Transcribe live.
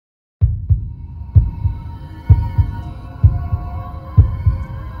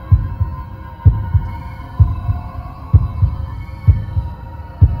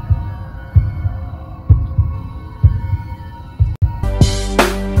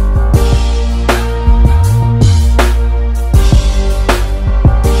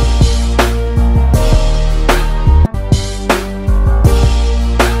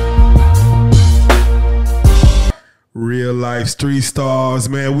Reallyfe Street Stars,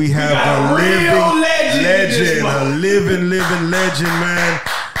 man. We have a living legend, man.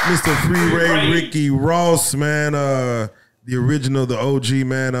 Mr. Freeway, Ricky Ross, man. The original, the OG,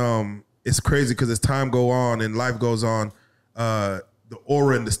 man. It's crazy because as time go on and life goes on, the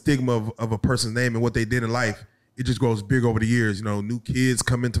aura and the stigma of a person's name and what they did in life, it just grows big over the years. You know, new kids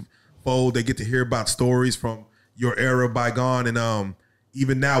come into fold. They get to hear about stories from your era bygone, and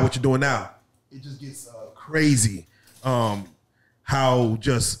even now, what you're doing now, it just gets crazy. How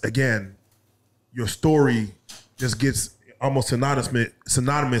just, again, your story just gets almost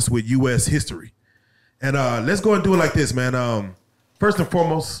synonymous with U.S. history. And let's go and do it like this, man. First and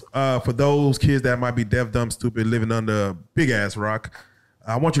foremost, for those kids that might be deaf, dumb, stupid, living under a big-ass rock,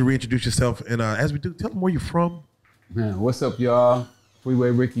 I want you to reintroduce yourself. And as we do, tell them where you're from. Man, what's up, y'all?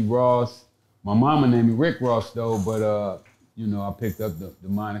 Freeway Ricky Ross. My mama named me Rick Ross, though, but, you know, I picked up the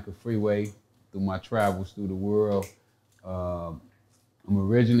moniker Freeway through my travels through the world. I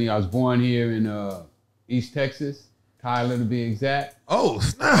was born here in East Texas, Tyler to be exact. Oh,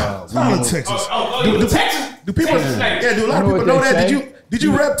 snap. Tyler, Texas. Texas? Do people, yeah, do a lot of people know that? Did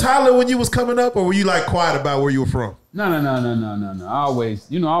you rep Tyler when you was coming up, or were you like quiet about where you were from? No. I always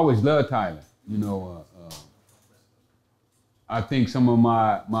loved Tyler. You know, I think some of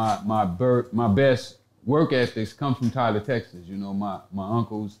my best work ethics come from Tyler, Texas. You know, my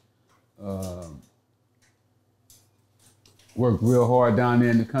uncles worked real hard down there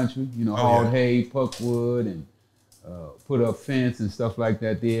in the country. You know, hauled hay, puck wood, and put up fence and stuff like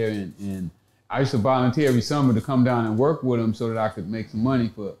that there. And I used to volunteer every summer to come down and work with them so that I could make some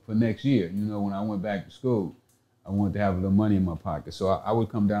money for next year. You know, when I went back to school, I wanted to have a little money in my pocket. So I would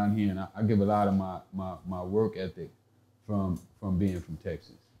come down here, and I give a lot of my work ethic from being from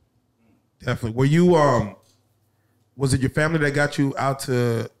Texas. Definitely. Were you, was it your family that got you out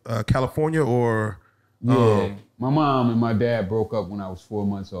to California, or? Yeah, my mom and my dad broke up when I was 4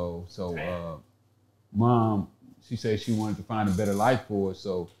 months old. So mom, she said she wanted to find a better life for us.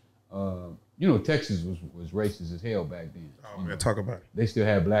 So, you know, Texas was racist as hell back then. Oh, man, talk about it. They still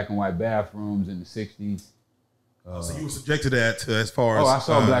had black and white bathrooms in the 60s. So you were subjected to that as far as... Oh, I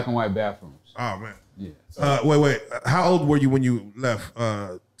saw black and white bathrooms. Oh, man. Yeah. Wait. How old were you when you left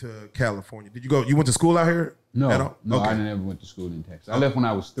to California? Did you went to school out here? No, at all? no, Okay. I never went to school in Texas. I left when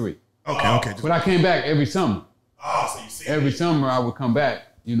I was 3. Okay. But I came back every summer. Oh, so you see Every summer I would come back,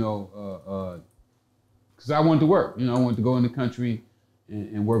 you know, because I wanted to work. You know, I wanted to go in the country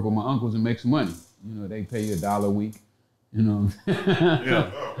and work with my uncles and make some money. You know, they pay you $1 a week. You know.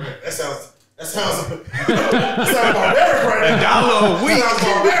 Yeah. Oh, man. That sounds barbaric right now. $1 a week. Sounds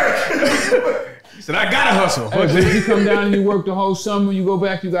barbaric. He said, I gotta hustle. Hey, but if you come down and you work the whole summer, you go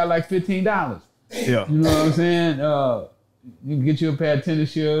back, you got like $15. Yeah. You know what I'm saying? You can get you a pair of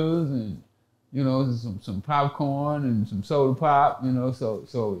tennis shoes and, you know, some popcorn and some soda pop, you know, so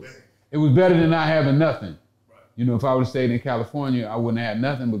it was better than not having nothing. Right. You know, if I would have stayed in California, I wouldn't have had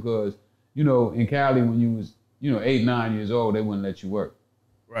nothing because, you know, in Cali when you was, you know, 8, 9 years old, they wouldn't let you work.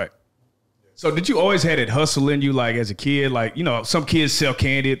 Right. So did you always have that hustle in you, like as a kid? Like, you know, some kids sell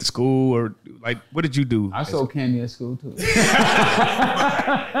candy at the school, or like, what did you do? I sold candy at school too.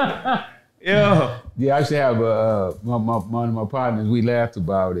 Yeah. Yeah, I used to have one of my partners, we laughed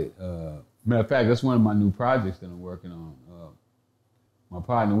about it. Matter of fact, that's one of my new projects that I'm working on. My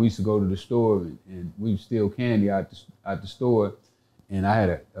partner, we used to go to the store and we would steal candy out the store. And I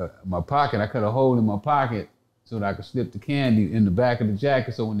had my pocket, I cut a hole in my pocket so that I could slip the candy in the back of the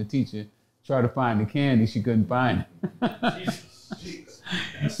jacket, so when the teacher tried to find the candy, she couldn't find it.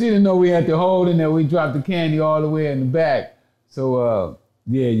 She didn't know we had the hole in there. We dropped the candy all the way in the back. So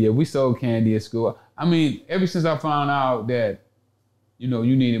yeah, we sold candy at school. I mean, ever since I found out that, you know,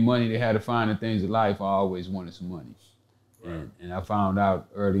 you needed money to have to find the things in life, I always wanted some money. Right. And I found out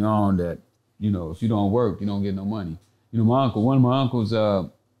early on that, you know, if you don't work, you don't get no money. You know, one of my uncles,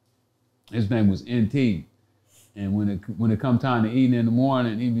 his name was NT. And when it come time to eating in the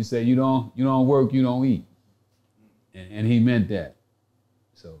morning, he would say, you don't work, you don't eat. And he meant that.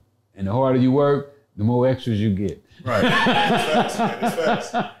 So, and the harder you work, the more extras you get. Right. That's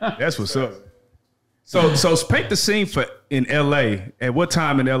facts. That's what's up. So paint the scene for in LA. At what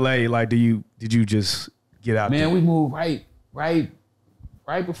time in LA, like, did you just get out there? Man, we moved right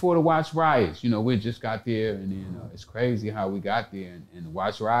before the Watch Riots. You know, we just got there, and then it's crazy how we got there, and the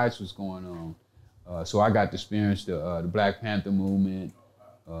Watch Riots was going on. So I got to experience the Black Panther movement,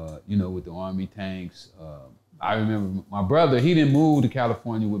 you know, with the army tanks. I remember my brother, he didn't move to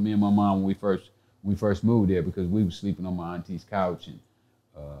California with me and my mom when we first moved there because we were sleeping on my auntie's couch. And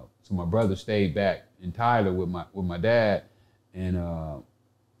so my brother stayed back in Tyler with my dad. And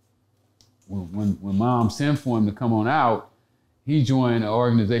when mom sent for him to come on out, he joined an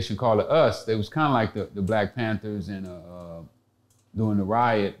organization called the Us. They was kind of like the Black Panthers, and during the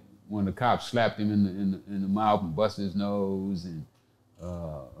riot, when the cops slapped him in the mouth and busted his nose, and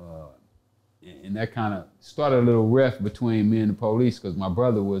that kind of started a little rift between me and the police, because my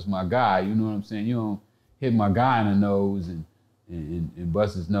brother was my guy. You know what I'm saying? You don't hit my guy in the nose and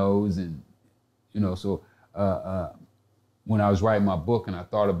bust his nose, and you know. So when I was writing my book and I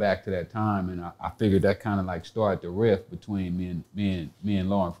thought it back to that time, and I figured that kind of like started the rift between me and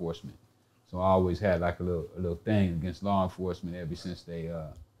law enforcement. So I always had like a little thing against law enforcement ever since they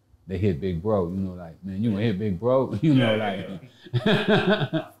hit Big Bro. You know, like, man, you gonna hit Big Bro? You know, like.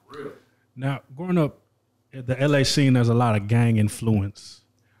 Now, growing up at the LA scene, there's a lot of gang influence.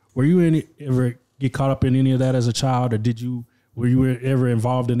 Were you ever get caught up in any of that as a child, or were you ever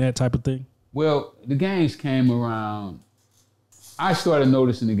involved in that type of thing? Well, the gangs came around. I started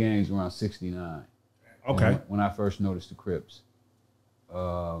noticing the gangs around '69. Okay. When I first noticed the Crips.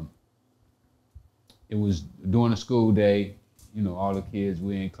 It was during the school day. You know, all the kids,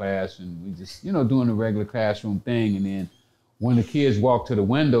 we in class, and we just, you know, doing the regular classroom thing, and then when the kids walked to the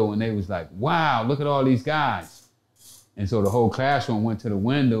window and they was like, wow, look at all these guys. And so the whole classroom went to the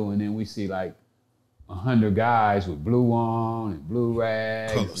window, and then we see like 100 guys with blue on and blue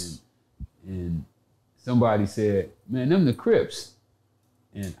rags. And somebody said, man, them the Crips.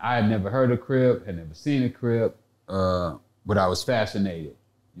 And I had never heard of Crip, had never seen a Crip, but I was fascinated.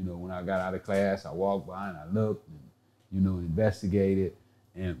 You know, when I got out of class, I walked by and I looked and, you know, investigated.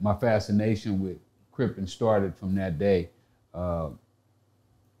 And my fascination with Crippin' started from that day. A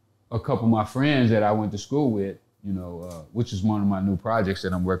couple of my friends that I went to school with, you know, which is one of my new projects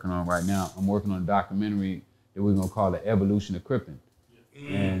that I'm working on right now. I'm working on a documentary that we're gonna call The Evolution of Crippin'.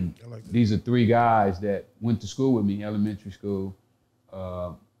 And like these are 3 guys that went to school with me, elementary school.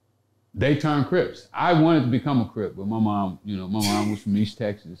 They turned Crips. I wanted to become a Crip, but my mom, you know, my mom was from East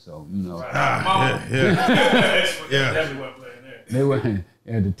Texas, so, you know. They were had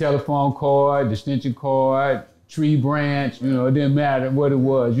the telephone cord, the extension cord, tree branch, you know, it didn't matter what it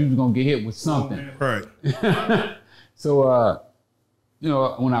was. You was gonna get hit with something. Right. So, you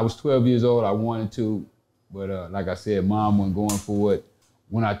know, when I was 12 years old, I wanted to, but like I said, mom wasn't going for it.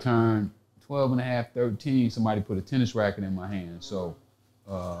 When I turned 12 and a half, 13, somebody put a tennis racket in my hand. So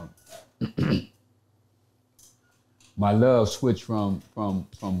my love switched from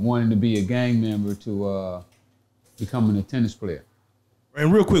wanting to be a gang member to becoming a tennis player.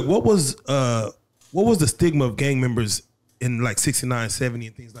 And real quick, what was the stigma of gang members in like 69, 70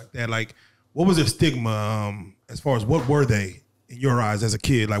 and things like that? Like, what was their stigma as far as what were they in your eyes as a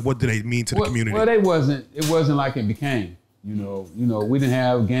kid? Like, what did they mean to the community? Well, it wasn't like it became. You know, we didn't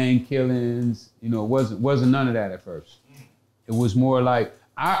have gang killings. You know, it wasn't none of that at first. It was more like,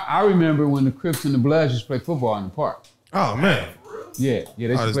 I remember when the Crips and the Bloods used to play football in the park. Oh, man. Yeah, they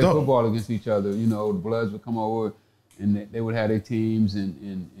used to play football against each other. You know, the Bloods would come over and they would have their teams,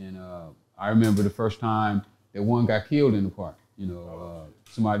 and I remember the first time that one got killed in the park. You know,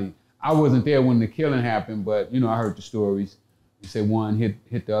 somebody, I wasn't there when the killing happened, but, you know, I heard the stories. They say one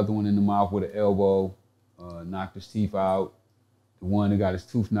hit the other one in the mouth with an elbow, knocked his teeth out. The one that got his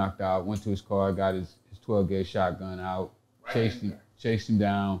tooth knocked out went to his car, got his 12-gauge shotgun out, chased him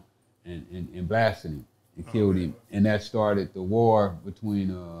down, and blasted him and killed him. And that started the war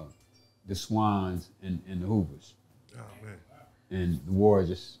between the Swans and the Hoovers. Oh, man. And the war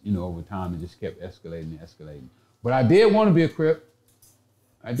just, you know, over time, it just kept escalating and escalating. But I did want to be a Crip.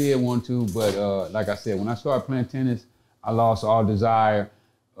 I did want to, but like I said, when I started playing tennis, I lost all desire.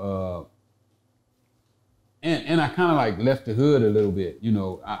 And I kind of like left the hood a little bit. You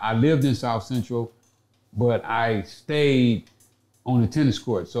know, I lived in South Central, but I stayed on the tennis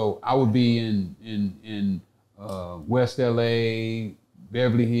court. So I would be in West LA,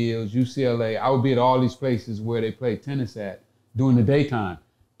 Beverly Hills, UCLA. I would be at all these places where they played tennis at during the daytime.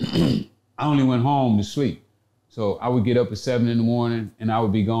 I only went home to sleep. So I would get up at 7 in the morning and I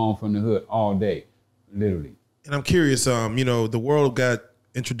would be gone from the hood all day, literally. And I'm curious, you know, the world got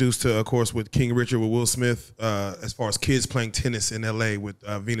introduced to, of course, with King Richard, with Will Smith, as far as kids playing tennis in LA with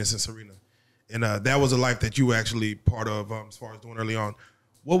Venus and Serena. And that was a life that you were actually part of as far as doing early on.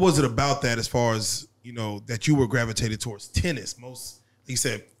 What was it about that as far as, you know, that you were gravitated towards tennis? Most, like you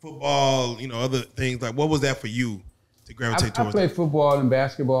said, football, you know, other things. Like, what was that for you to gravitate towards? I played football and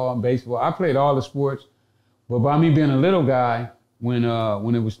basketball and baseball. I played all the sports. But by me being a little guy, when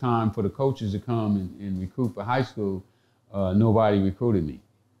it was time for the coaches to come and recruit for high school, nobody recruited me.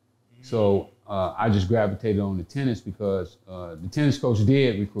 So I just gravitated on the tennis because the tennis coach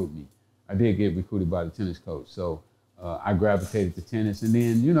did recruit me. I did get recruited by the tennis coach. So I gravitated to tennis. And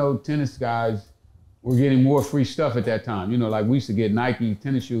then, you know, tennis guys, were getting more free stuff at that time. You know, like we used to get Nike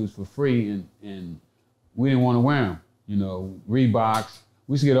tennis shoes for free, and we didn't want to wear them. You know, Reeboks.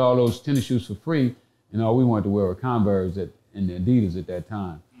 We used to get all those tennis shoes for free, and all we wanted to wear were Converse and the Adidas at that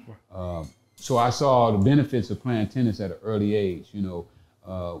time. So I saw the benefits of playing tennis at an early age. You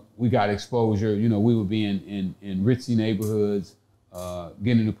know, we got exposure. You know, we would be in ritzy neighborhoods,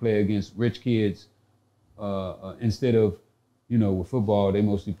 getting to play against rich kids. Instead of, you know, with football, they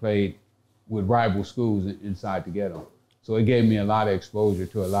mostly played with rival schools inside the ghetto. So it gave me a lot of exposure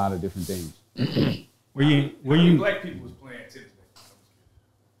to a lot of different things. Were you black people was playing tennis?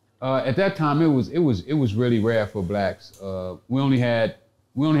 At that time, it was really rare for blacks. We only had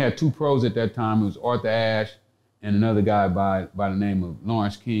 2 pros at that time. It was Arthur Ashe and another guy by the name of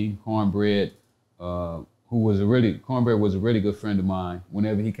Lawrence King, Cornbread, Cornbread was a really good friend of mine.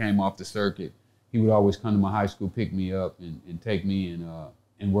 Whenever he came off the circuit, he would always come to my high school, pick me up, and take me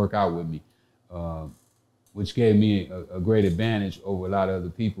and work out with me, which gave me a great advantage over a lot of other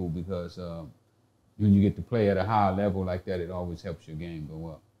people because when you get to play at a high level like that, it always helps your game go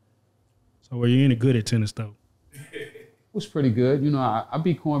up. So were you any good at tennis though? It was pretty good. You know, I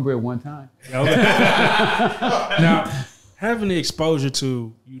beat Cornbread one time. Now, having the exposure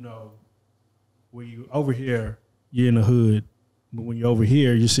to, you know, when you over here, you're in the hood, but when you're over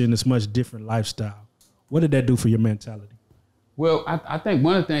here, you're seeing this much different lifestyle. What did that do for your mentality? Well, I think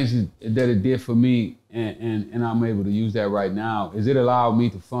one of the things that it did for me, and I'm able to use that right now, is it allowed me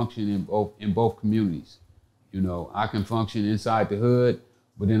to function in both communities. You know, I can function inside the hood,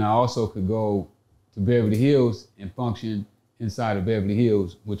 but then I also could go to Beverly Hills and function inside of Beverly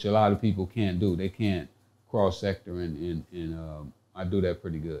Hills, which a lot of people can't do. They can't cross sector, and I do that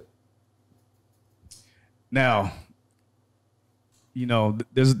pretty good. Now, you know,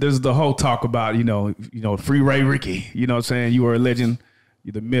 there's the whole talk about, you know, Freeway Ricky, you know what I'm saying? You were a legend,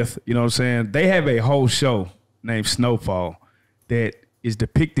 you're the myth, you know what I'm saying? They have a whole show named Snowfall that is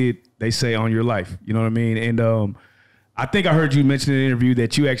depicted, they say, on your life, you know what I mean? And I think I heard you mention in an interview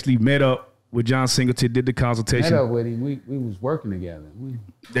that you actually met up with John Singleton, did the consultation. Met up with him, we was working together.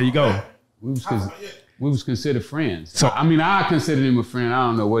 There you go. We was considered friends. So I mean, I considered him a friend. I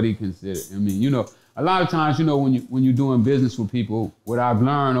don't know what he considered. I mean, you know, a lot of times, you know, when you're doing business with people, what I've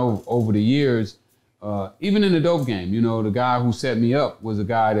learned over the years, even in the dope game, you know, the guy who set me up was a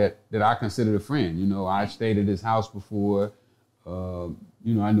guy that I considered a friend. You know, I stayed at his house before. You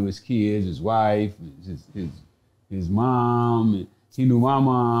know, I knew his kids, his wife, his mom, and he knew my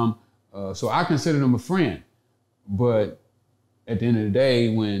mom. So I considered him a friend. But at the end of the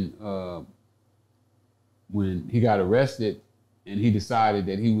day, when he got arrested and he decided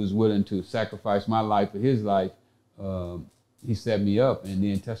that he was willing to sacrifice my life for his life, he set me up and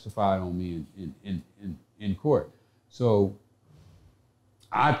then testified on me in court. So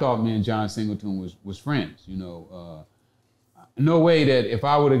I thought me and John Singleton was friends. You know, no way that if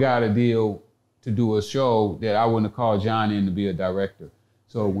I would have got a deal to do a show that I wouldn't have called John in to be a director.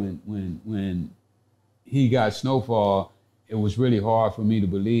 So when he got Snowfall, it was really hard for me to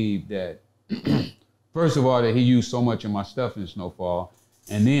believe that, first of all, that he used so much of my stuff in Snowfall,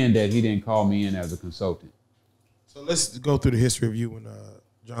 and then that he didn't call me in as a consultant. So let's go through the history of you and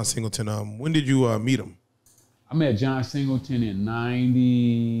John Singleton. When did you meet him? I met John Singleton in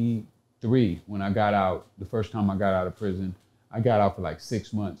 '93 when I got out, the first time I got out of prison. I got out for like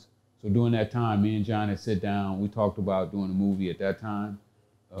 6 months. So during that time, me and John had sit down, we talked about doing a movie at that time.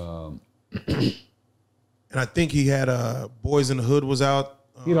 And I think he had Boys in the Hood was out.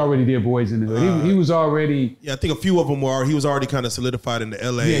 He'd already did Boys in the Hood. He was already... Yeah, I think a few of them were. He was already kind of solidified in the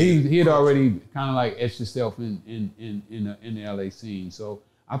L.A. Yeah, he had already kind of like etched himself in the L.A. scene. So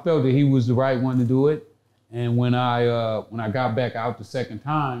I felt that he was the right one to do it. And when I got back out the second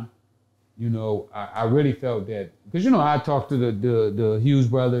time, you know, I really felt that... Because, you know, I talked to the Hughes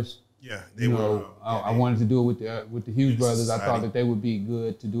brothers. Yeah, they were. I wanted to do it with the Hughes brothers. I thought that they would be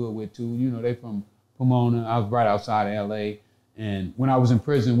good to do it with too. You know, they from Pomona. I was right outside of L.A. And when I was in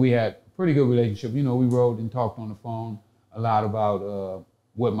prison, we had a pretty good relationship. You know, we rode and talked on the phone a lot about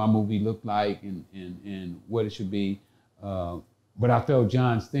what my movie looked like and what it should be. But I felt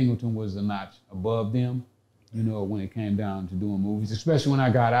John Singleton was a notch above them, you know, when it came down to doing movies, especially when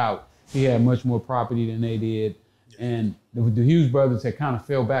I got out. He had much more property than they did. And the Hughes brothers had kind of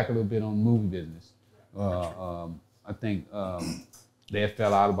fell back a little bit on the movie business. I think they had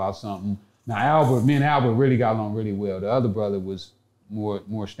fell out about something. Now, me and Albert really got along really well. The other brother was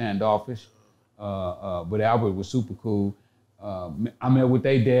more standoffish, but Albert was super cool. I met with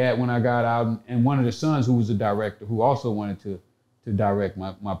their dad when I got out, and one of the sons who was a director who also wanted to direct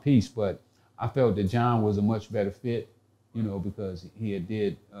my piece, but I felt that John was a much better fit you know, because he had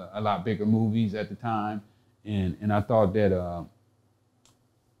did a lot bigger movies at the time, and I thought that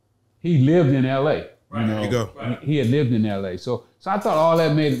he lived in L.A. Right. You know, There you go. He had lived in L.A. So I thought all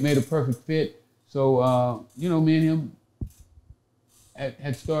that made a perfect fit. So you know, me and him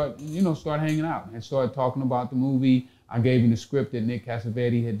had started hanging out, had started talking about the movie. I gave him the script that Nick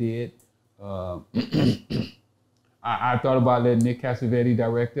Cassavetes had did. I thought about letting Nick Cassavetes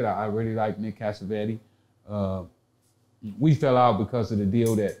direct it. I really like Nick Cassavetes. We fell out because of the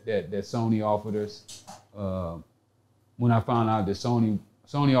deal that Sony offered us. When I found out that Sony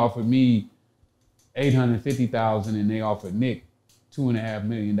offered me $850,000 and they offered Nick $2.5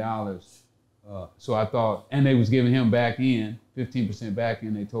 million. So I thought, and they was giving him back in, 15% back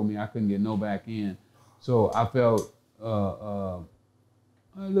in. They told me I couldn't get no back in. So I felt a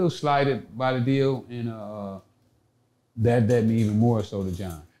little slighted by the deal, and that led me even more so to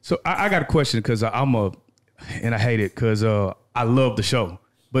John. So I got a question, because and I hate it because I love the show.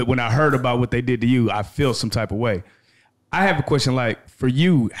 But when I heard about what they did to you, I feel some type of way. I have a question, like, for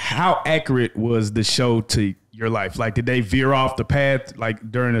you, how accurate was the show to your life? Like, did they veer off the path,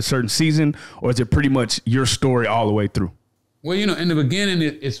 like, during a certain season, or is it pretty much your story all the way through? Well, you know, in the beginning,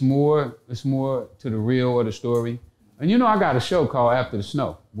 it's more to the real or the story. And you know, I got a show called After the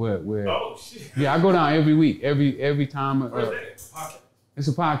Snow, where Oh, shit. yeah, I go down every week, every time. Where's that? Podcast. It's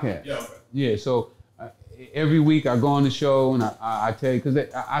a podcast. Yeah, okay. Yeah, so every week I go on the show and I tell you, because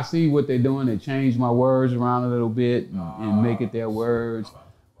I see what they're doing. They change my words around a little bit and make it their words.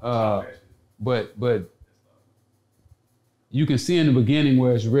 But you can see in the beginning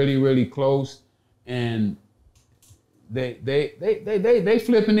where it's really, really close, and they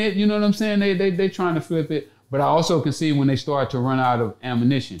flipping it. You know what I'm saying? They trying to flip it. But I also can see when they start to run out of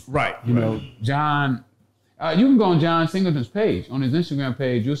ammunition. Right. You know, John. You can go on John Singleton's page, on his Instagram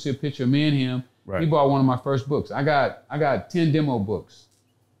page. You'll see a picture of me and him. Right. He bought one of my first books. I got 10 demo books,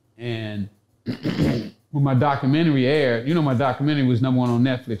 and when my documentary aired, you know, my documentary was #1 on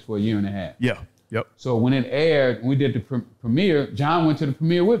Netflix for a year and a half. Yeah. Yep. So when it aired, we did the premiere. John went to the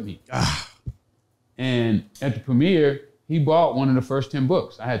premiere with me, and at the premiere, he bought one of the first 10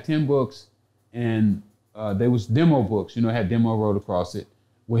 books. I had 10 books, and they was demo books. You know, it had demo wrote across it.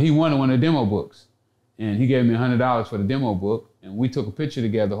 Well, he wanted one of the demo books, and he gave me $100 for the demo book, and we took a picture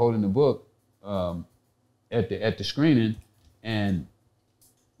together holding the book at the screening. And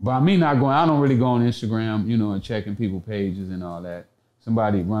by me not going, I don't really go on Instagram, you know, and checking people's pages and all that.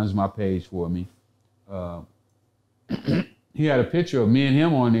 Somebody runs my page for me. He had a picture of me and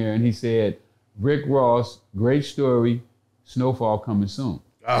him on there, and he said, "Rick Ross, great story, snowfall coming soon."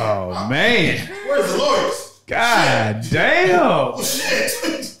 Oh, man. Where's the lawyers? God damn. Oh,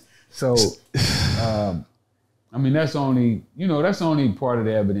 shit. So, I mean, that's only part of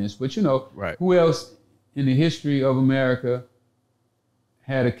the evidence. But, you know, Right. Who else in the history of America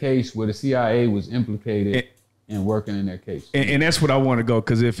had a case where the CIA was implicated in working in their case? And that's what I want to go,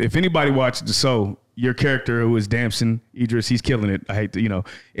 because if anybody watches the show, your character who is Damson Idris, he's killing it. I hate to, you know.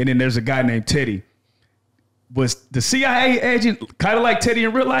 And then there's a guy named Teddy. Was the CIA agent kind of like Teddy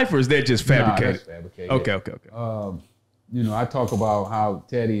in real life, or is that just fabricated? Nah, that's fabricated. Okay. You know, I talk about how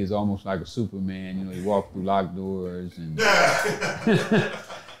Teddy is almost like a Superman. You know, he walks through locked doors and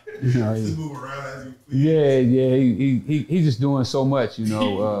you know, Just move around as you please. yeah. He's just doing so much. You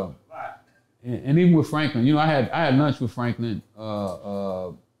know, and even with Franklin, you know, I had lunch with Franklin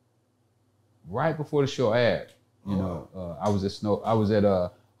right before the show aired. You know, I was at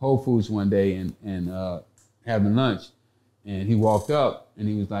Whole Foods one day and having lunch, and he walked up and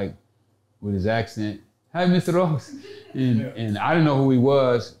he was like, with his accent, "Hi, Mr. Ross," and I didn't know who he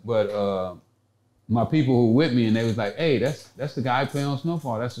was, but my people who were with me, and they was like, "Hey, that's the guy playing on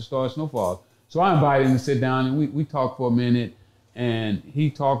Snowfall. That's the star of Snowfall." So I invited him to sit down, and we talked for a minute, and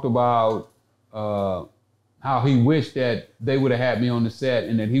he talked about how he wished that they would have had me on the set,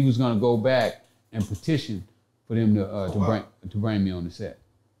 and that he was going to go back and petition for them to bring me on the set.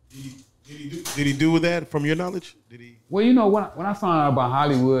 Did he do with that, from your knowledge? Did he? Well, you know, when I found out about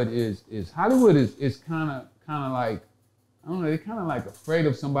Hollywood is Hollywood is kind of like, I don't know, they're kind of like afraid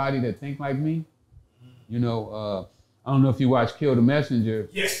of somebody that think like me. You know, I don't know if you watch Kill the Messenger.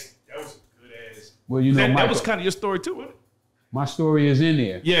 Yes, that was a good ass. Well, you know, that was kind of your story too, wasn't it? my story is in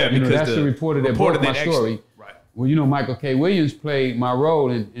there. Yeah, you know, because that's the reporter that broke my story. Right. Well, you know, Michael K. Williams played my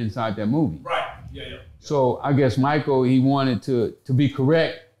role inside that movie. Right. Yeah. So I guess Michael, he wanted to be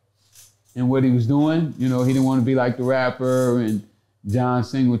correct in what he was doing. You know, he didn't want to be like the rapper and John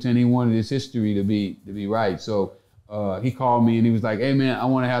Singleton. He wanted his history to be right. So he called me and he was like, "Hey man, I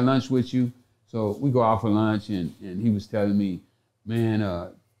want to have lunch with you." So we go out for lunch, and he was telling me, "Man,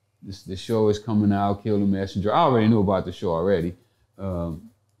 the show is coming out, Kill the Messenger. I already knew about the show already. And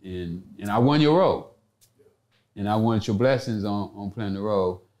I won your role. And I wanted your blessings on playing the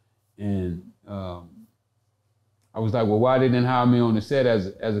role. And I was like, well, why they didn't hire me on the set as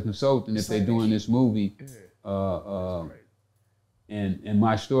a consultant if they're doing this movie? And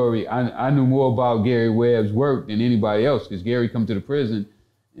my story, I knew more about Gary Webb's work than anybody else, because Gary come to the prison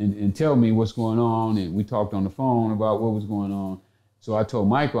and tell me what's going on, and we talked on the phone about what was going on. So I told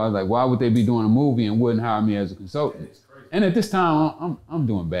Michael, I was like, why would they be doing a movie and wouldn't hire me as a consultant? And at this time, I'm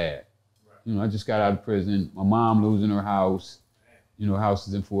doing bad. You know, I just got out of prison. My mom losing her house. You know, house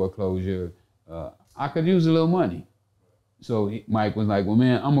is in foreclosure. I could use a little money. So Mike was like, well,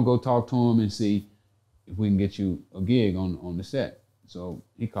 man, I'm gonna go talk to him and see if we can get you a gig on the set. So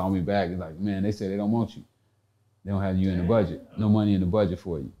he called me back. He's like, man, they said they don't want you. They don't have you in the budget. No money in the budget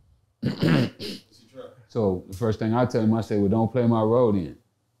for you. So the first thing I tell him, I say, well, don't play my role then.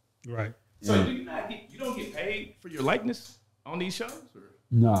 Right. So you don't get paid for your likeness on these shows? Or?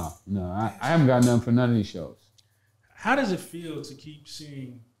 No, I haven't got nothing for none of these shows. How does it feel to keep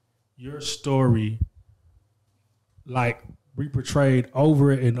seeing your story like reportrayed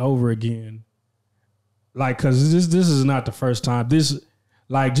over and over again? Like, cause this is not the first time. This,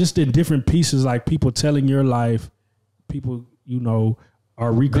 like, just in different pieces, like people telling your life, people, you know,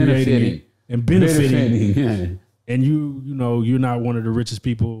 are recreating it and benefiting. Yeah. And you know, you're not one of the richest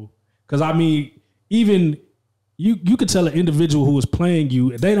people. Cause I mean, even you could tell an individual who is playing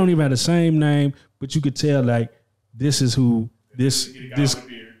you, they don't even have the same name, but you could tell like this is who this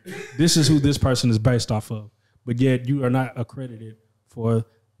is who this person is based off of. But yet you are not accredited for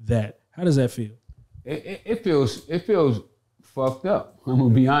that. How does that feel? It feels fucked up. I'm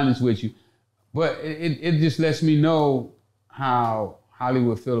gonna be honest with you, but it just lets me know how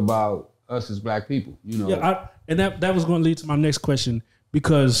Hollywood feel about us as black people. You know. Yeah, and that was going to lead to my next question,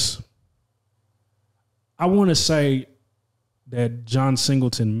 because I want to say that John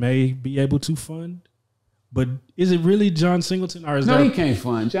Singleton may be able to fund, but is it really John Singleton, or is no? He can't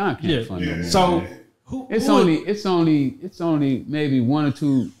fund. John can't fund. No more. So it's only maybe one or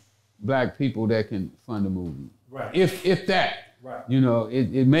two black people that can fund a movie, right? If that, right? You know,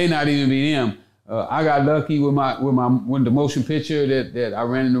 it may not even be them. I got lucky with the motion picture that I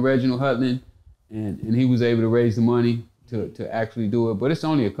ran into Reginald Hutland, and he was able to raise the money to actually do it. But it's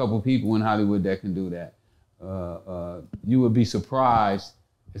only a couple people in Hollywood that can do that. You would be surprised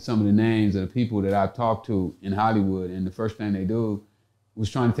at some of the names of the people that I've talked to in Hollywood, and the first thing they do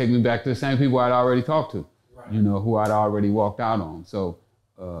was trying to take me back to the same people I'd already talked to, right. You know, who I'd already walked out on. So.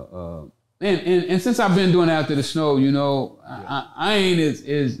 And since I've been doing After the Snow, you know, I ain't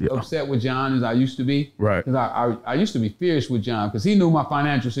as upset with John as I used to be. Right. Because I used to be fierce with John because he knew my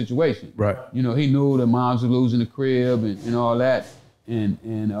financial situation. Right. You know, he knew that moms were losing the crib and all that. And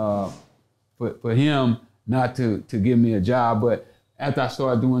for him not to give me a job. But after I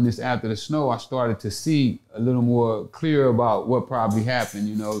started doing this After the Snow, I started to see a little more clear about what probably happened.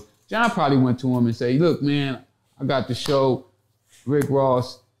 You know, John probably went to him and said, look, man, I got the show. Rick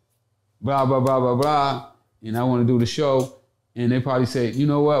Ross, blah, blah, blah, blah, blah, and I want to do the show. And they probably say, you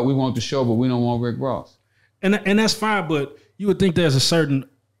know what, we want the show, but we don't want Rick Ross. And that's fine, but you would think there's a certain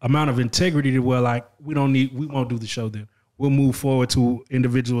amount of integrity to where, like, we won't do the show then. We'll move forward to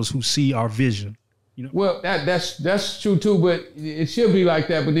individuals who see our vision. You know? Well, that's true too, but it should be like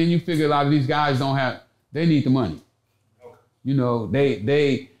that. But then you figure a lot of these guys they need the money. Okay. You know,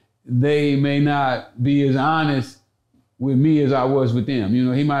 they may not be as honest with me as I was with them. You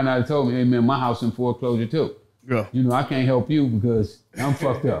know, he might not have told me, hey man, my house in foreclosure too. Yeah. You know, I can't help you because I'm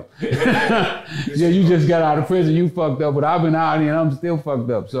fucked up. Yeah, you just got out of prison, you fucked up, but I've been out here and I'm still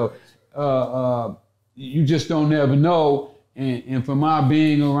fucked up. So you just don't never know. And for my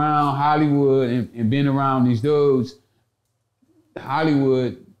being around Hollywood and being around these dudes,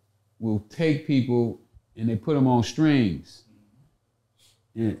 Hollywood will take people and they put them on strings.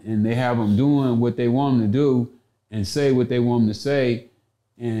 And they have them doing what they want them to do and say what they want them to say,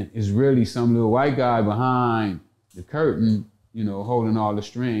 and it's really some little white guy behind the curtain, you know, holding all the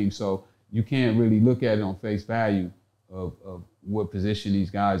strings. So you can't really look at it on face value of what position these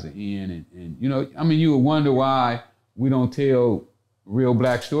guys are in. And you know, I mean, you would wonder why we don't tell real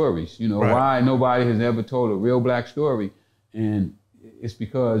black stories, you know, right. Why nobody has ever told a real black story. And it's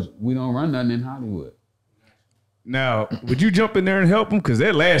because we don't run nothing in Hollywood. Now, would you jump in there and help them? Because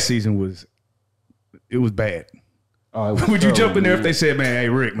that last season was bad. Oh, would you jump in there if they said, man, hey,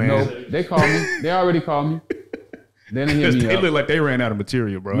 Rick, man? No, they called me. They already called me. They didn't hit me They up. look like they ran out of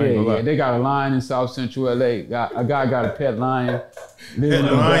material, bro. Yeah. They got a lion in South Central LA. A guy got a pet lion. Pet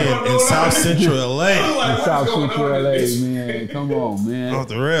lion in South Central LA. In South Central LA, man. Come on, man. Off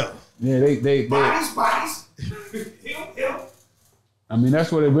the rail. Yeah, they Bodies. I mean,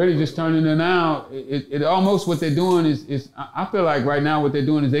 that's what it really just turned into now. It almost what they're doing is I feel like right now what they're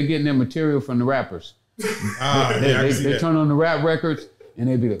doing is they're getting their material from the rappers. They turn on the rap records and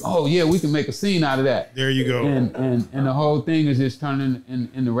they be like, oh yeah, we can make a scene out of that. There you go. And the whole thing is just turning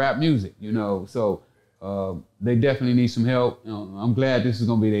into rap music, you know. So they definitely need some help. You know, I'm glad this is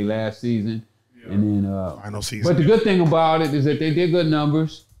gonna be their last season. Yeah. And then final season. But the good thing about it is that they did good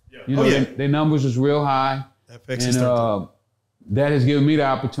numbers. Yeah. You know, their numbers was real high. And that has given me the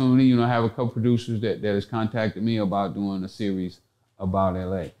opportunity, you know, I have a couple producers that has contacted me about doing a series about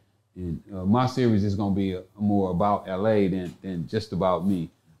LA. And my series is going to be more about LA than just about me,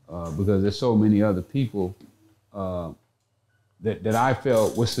 because there's so many other people that I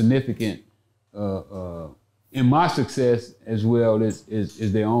felt was significant in my success as well as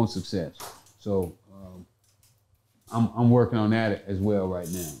their own success. So I'm working on that as well right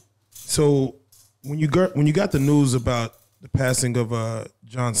now. So when you got the news about the passing of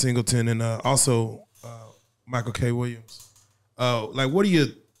John Singleton and also Michael K. Williams, like what are your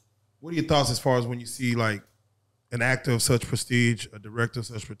thoughts as far as when you see like an actor of such prestige, a director of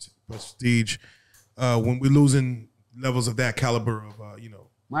such prestige, when we're losing levels of that caliber of you know?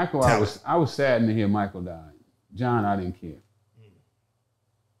 Michael, talent. I was saddened to hear Michael died. John, I didn't care. It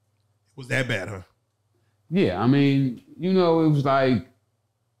was that bad, huh? Yeah, I mean, you know, it was like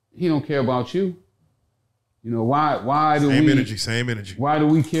he don't care about you. You know, why do Same energy. Why do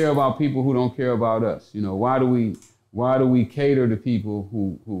we care about people who don't care about us? You know, why do we cater to people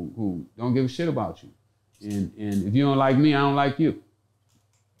who don't give a shit about you? And if you don't like me, I don't like you.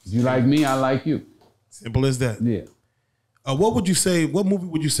 If you like me, I like you. Simple as that. Yeah. What movie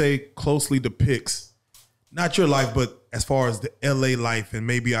would you say closely depicts not your life, but as far as the LA life and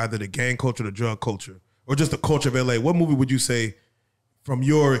maybe either the gang culture, the drug culture, or just the culture of LA? What movie would you say from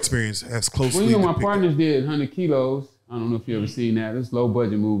your experience has closely Well, you know, my depicted? partners did 100 Kilos. I don't know if you ever seen that. It's a low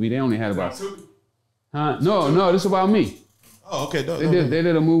budget movie. They only had about... Huh? No, this is about me. Oh, okay. They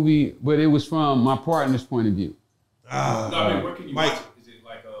did a movie, but it was from my partner's point of view. Where can you watch it? Is it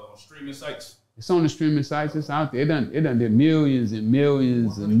like on streaming sites? It's on the streaming sites. It's out there. It done did millions and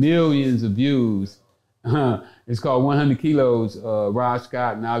millions and millions of views. It's called 100 Kilos. Rod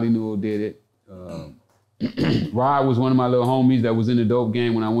Scott and Ali Newell did it. Rod was one of my little homies that was in the dope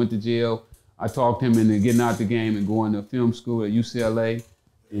game when I went to jail. I talked him into getting out the game and going to film school at UCLA.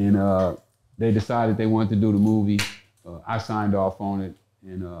 And they decided they wanted to do the movie. I signed off on it,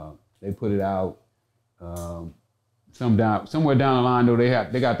 and they put it out. Somewhere down the line, though,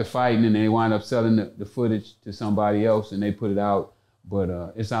 they got the fighting, and they wind up selling the footage to somebody else, and they put it out. But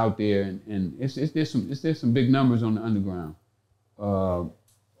it's out there, and there's some big numbers on the underground.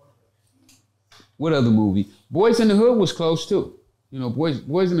 What other movie? Boys in the Hood was close too. You know,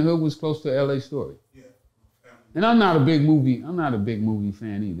 Boys in the Hood was close to LA Story. Yeah. And I'm not a big movie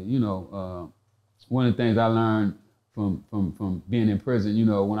fan either. You know, one of the things I learned from being in prison, you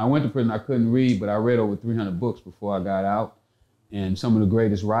know, when I went to prison I couldn't read, but I read over 300 books before I got out. And some of the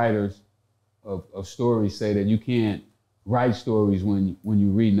greatest writers of stories say that you can't write stories when you're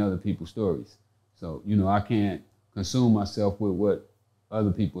reading other people's stories. So, you know, I can't consume myself with what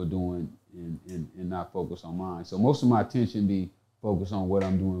other people are doing and not focus on mine. So most of my attention be focused on what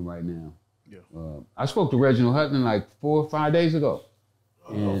I'm doing right now. Yeah. I spoke to Reginald Hutton like 4 or 5 days ago.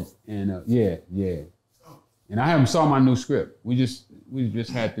 Yeah. And I haven't saw my new script. We just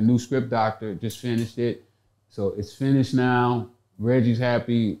had the new script doctor, just finished it. So it's finished now. Reggie's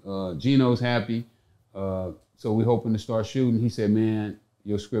happy, Gino's happy. So we're hoping to start shooting. He said, man,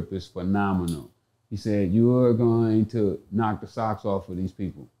 your script is phenomenal. He said, you're going to knock the socks off of these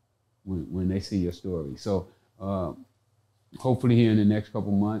people when they see your story. So hopefully here in the next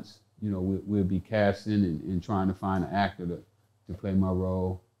couple months, you know, we'll be casting and trying to find an actor to play my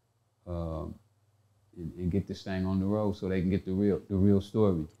role and get this thing on the road so they can get the real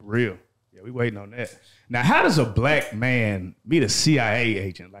story. Real. Yeah, we waiting on that. Now, how does a black man meet a CIA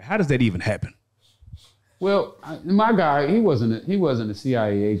agent? Like, how does that even happen? Well, my guy, he wasn't a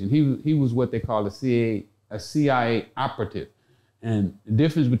CIA agent. He was what they call a CIA operative. And the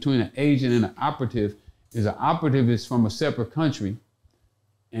difference between an agent and an operative is an operative is from a separate country,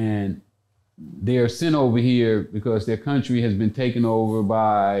 and they're sent over here because their country has been taken over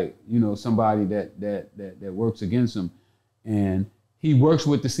by, you know, somebody that works against them. And he works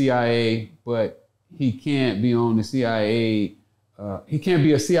with the CIA, but he can't be on the CIA he can't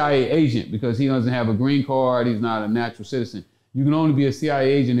be a CIA agent because he doesn't have a green card. He's not a natural citizen. You can only be a CIA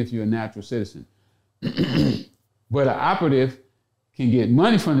agent if you're a natural citizen. But an operative can get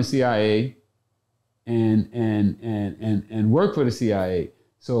money from the CIA and work for the CIA.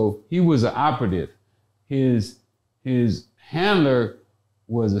 So he was an operative. His handler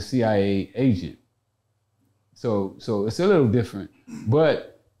was a CIA agent. So it's a little different.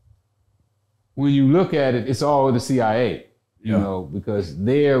 But when you look at it, it's all the CIA, you know, because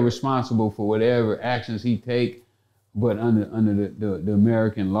they're responsible for whatever actions he take. But under the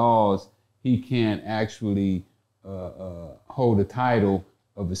American laws, he can't actually hold the title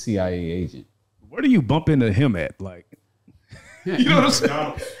of a CIA agent. Where do you bump into him at? Like, you know what I'm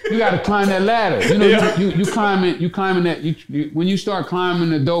saying? You got to climb that ladder. You know, you climbing that. When you start climbing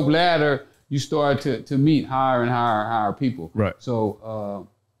the dope ladder, you start to meet higher and higher people. Right. So,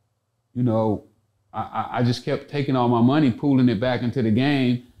 you know, I just kept taking all my money, pooling it back into the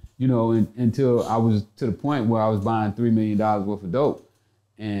game, you know, until I was to the point where I was buying $3 million worth of dope.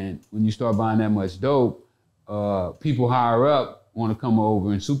 And when you start buying that much dope, people higher up want to come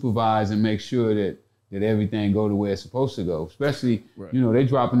over and supervise and make sure that everything go the way it's supposed to go. Especially, right. You know, they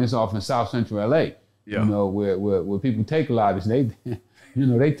dropping this off in South Central LA. Yeah. You know, where people take a lot of this. They, you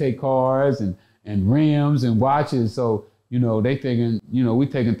know, they take cars and rims and watches. So, you know, they thinking, you know, we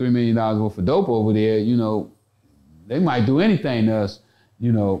taking $3 million worth of dope over there. You know, they might do anything to us,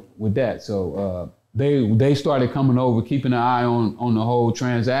 you know, with that. So they started coming over, keeping an eye on the whole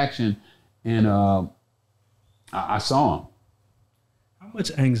transaction, and I saw them. How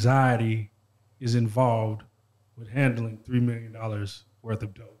much anxiety is involved with handling $3 million worth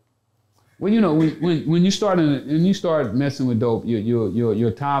of dope? Well, you know, when you start messing with dope,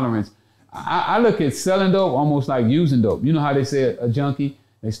 your tolerance. I look at selling dope almost like using dope. You know how they say a junkie,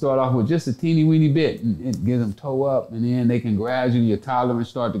 they start off with just a teeny weeny bit and it gives them toe up, and then they can gradually, your tolerance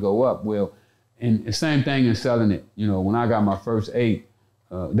start to go up. Well, and the same thing in selling it. You know, when I got my first 8,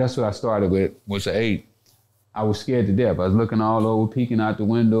 that's what I started with, was an 8. I was scared to death. I was looking all over, peeking out the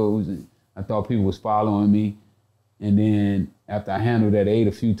windows, and I thought people was following me. And then after I handled that 8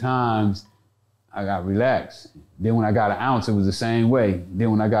 a few times, I got relaxed. Then when I got an ounce, it was the same way. Then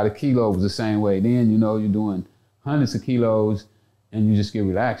when I got a kilo, it was the same way. Then, you know, you're doing hundreds of kilos and you just get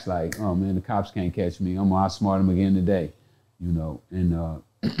relaxed like, oh man, the cops can't catch me. I'm gonna outsmart them again today, you know. And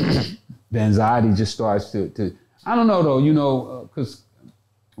the anxiety just starts to I don't know though, you know, because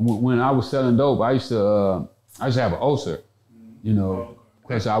when I was selling dope, I used to have an ulcer, you know,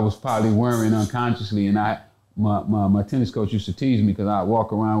 because I was probably worrying unconsciously, and my tennis coach used to tease me because I'd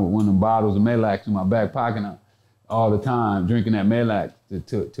walk around with one of them bottles of Malax in my back pocket all the time, drinking that Malax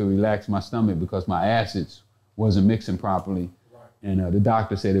to relax my stomach because my acids wasn't mixing properly. Right. And the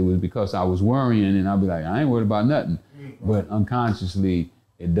doctor said it was because I was worrying, and I'd be like, I ain't worried about nothing. Right. But unconsciously,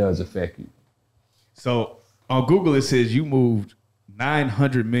 it does affect you. So on Google, it says you moved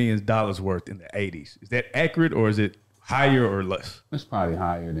 $900 million worth in the 80s. Is that accurate, or is it higher or less? It's probably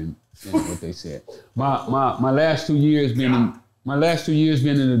higher than what they said. My last 2 years being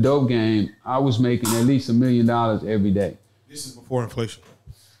in the dope game, I was making at least $1 million every day. This is before inflation.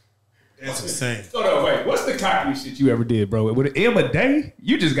 That's insane. No, wait. What's the cockiest shit you ever did, bro? With an M a day,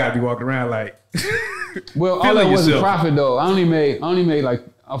 you just gotta be walking around like. Well, all that wasn't profit though. I only made like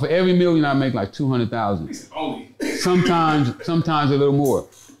for every million I make like 200,000. Only. Sometimes a little more.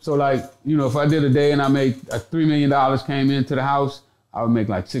 So like, you know, if I did a day and I made $3 million came into the house, I would make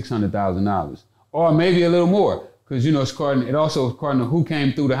like $600,000, or maybe a little more, because you know it also according to who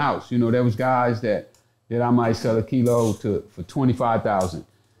came through the house. You know, there was guys that I might sell a kilo to for 25,000,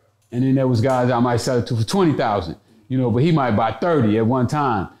 and then there was guys I might sell it to for 20,000. You know, but he might buy 30 at one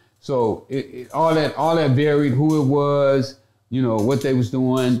time. So all that varied, who it was, you know, what they was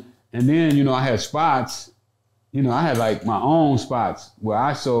doing, and then you know I had spots. You know, I had like my own spots where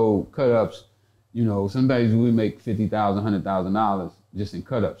I sold cut-ups. You know, some days we make $50,000, $100,000 just in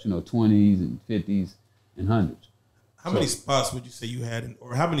cut-ups, you know, 20s and 50s and 100s. How many spots would you say you had,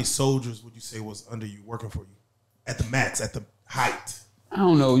 or how many soldiers would you say was under you working for you at the max, at the height? I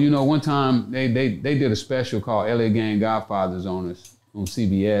don't know. You know, one time they did a special called LA Gang Godfathers on us on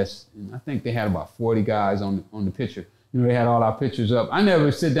CBS, and I think they had about 40 guys on the picture. You know, they had all our pictures up. I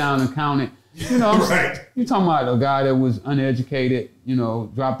never sit down and count it. You know, right. You're talking about a guy that was uneducated, you know,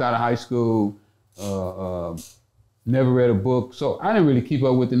 dropped out of high school, never read a book. So I didn't really keep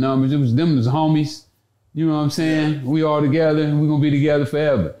up with the numbers. It was them as homies. You know what I'm saying? We all together and we're going to be together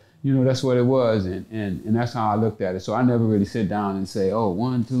forever. You know, that's what it was. And that's how I looked at it. So I never really sit down and say, oh,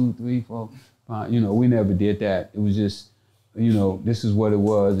 1, 2, 3, 4, 5. You know, we never did that. It was just, you know, this is what it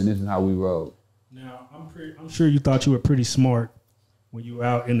was and this is how we rode. Now, I'm sure you thought you were pretty smart when you were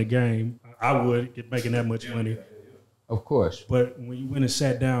out in the game. I would get making that much money. Of course. But when you went and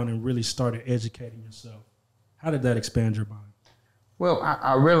sat down and really started educating yourself, how did that expand your mind? Well,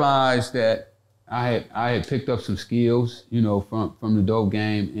 I realized that I had picked up some skills, you know, from the dope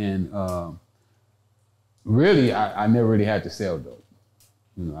game, and really I never really had to sell dope.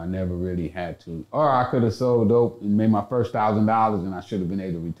 You know, I never really had to. Or I could have sold dope and made my first $1,000, and I should have been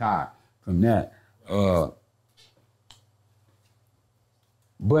able to retire from that.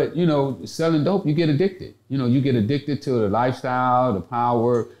 But, you know, selling dope, you get addicted. You know, you get addicted to the lifestyle, the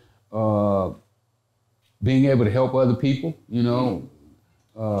power, being able to help other people, you know.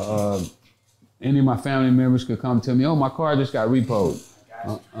 Any of my family members could come to me, oh, my car just got repoed.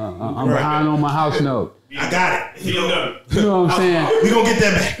 I'm behind on my house note. I got it. You know what I'm saying? We gonna get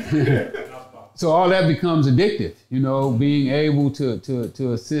that back. So all that becomes addictive, you know, being able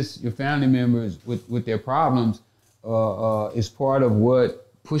to assist your family members with their problems is part of what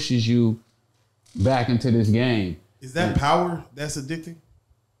pushes you back into this game. Is that power that's addicting?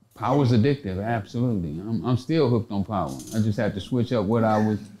 Power's addictive, absolutely. I'm still hooked on power. I just had to switch up what I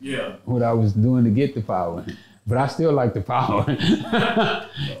was doing to get the power. But I still like the power.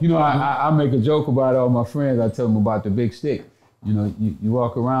 You know, I make a joke about all my friends. I tell them about the big stick. You know, you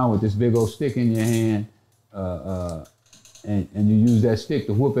walk around with this big old stick in your hand, and you use that stick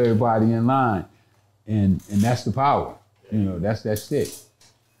to whoop everybody in line. And that's the power. You know, that's that stick.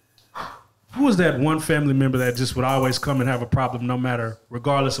 Who was that one family member that just would always come and have a problem, no matter,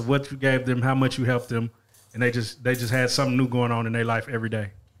 regardless of what you gave them, how much you helped them, and they just had something new going on in their life every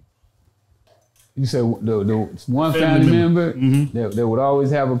day? You said the one family member that would always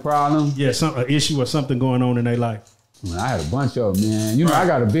have a problem? Yeah, an issue or something going on in their life. Man, I had a bunch of them, man. You know, I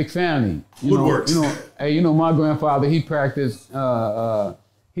got a big family. Woodworks. You know, my grandfather, he practiced a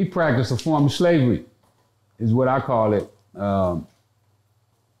form of slavery, is what I call it.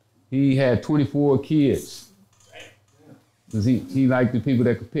 He had 24 kids because he liked the people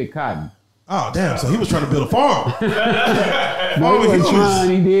that could pick cotton. Oh, damn. So he was trying to build a farm. No, he wasn't trying.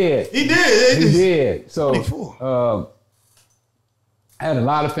 He did. He did. So I had a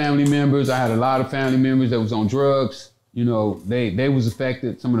lot of family members. I had a lot of family members that was on drugs. You know, they was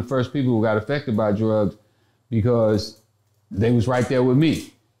affected. Some of the first people who got affected by drugs because they was right there with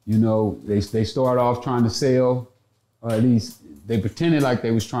me. You know, they started off trying to sell, or at least they pretended like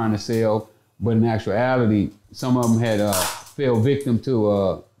they was trying to sell, but in actuality, some of them had fell victim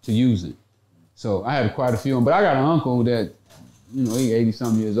to using. So I had quite a few of them. But I got an uncle that, you know, he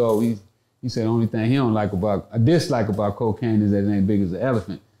 80-something years old. He said the only thing he don't like dislike about cocaine is that it ain't big as an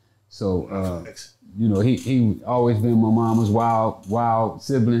elephant. So, you know, he always been my mama's wild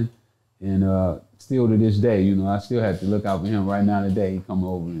sibling, and still to this day, you know, I still have to look out for him. Right now today, he come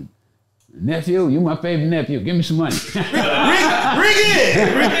over and, nephew, you my favorite nephew. Give me some money. Ring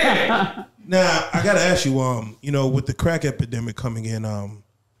it. Now, I gotta ask you, you know, with the crack epidemic coming in,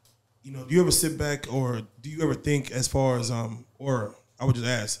 you know, do you ever sit back or do you ever think as far as, or I would just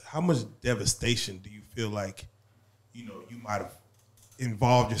ask, how much devastation do you feel like, you know, you might have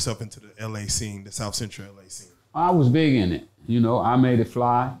involved yourself into the LA scene, the South Central LA scene? I was big in it. You know, I made it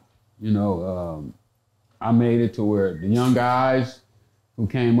fly. You know, I made it to where the young guys who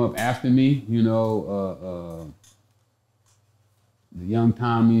came up after me, you know, the young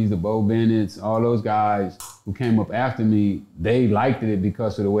Tommies, the Bo Bennett's, all those guys who came up after me, they liked it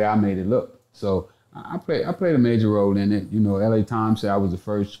because of the way I made it look. So I played a major role in it. You know, LA Times said I was the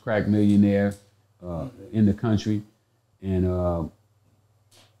first crack millionaire in the country, and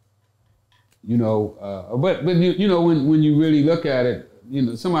you know, but you know, when you really look at it, you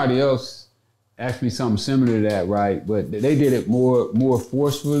know, somebody else asked me something similar to that, right? But they did it more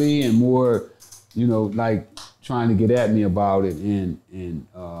forcefully and more, you know, like trying to get at me about it. And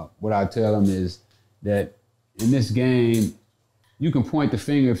what I tell them is that in this game, you can point the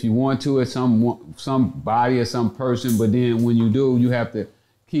finger if you want to at somebody or some person, but then when you do, you have to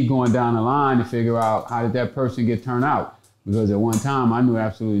keep going down the line to figure out how did that person get turned out. Because at one time, I knew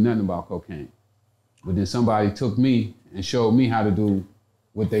absolutely nothing about cocaine. But then somebody took me and showed me how to do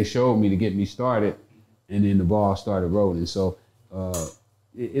what they showed me to get me started, and then the ball started rolling. So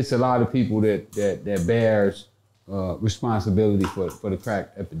it's a lot of people that bears responsibility for the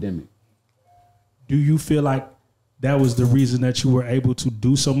crack epidemic. Do you feel like that was the reason that you were able to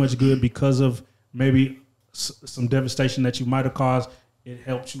do so much good because of maybe some devastation that you might have caused? It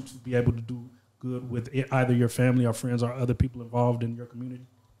helped you to be able to do good with either your family or friends or other people involved in your community?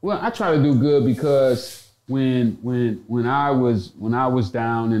 Well, I try to do good because when I was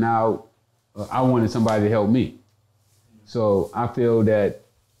down and out, I wanted somebody to help me. So I feel that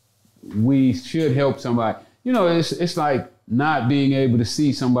we should help somebody. You know, it's like not being able to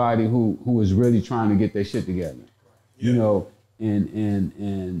see somebody who is really trying to get their shit together, you know,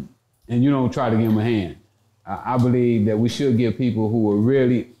 and you don't try to give them a hand. I believe that we should give people who are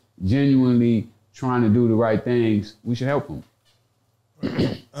really genuinely trying to do the right things, we should help them.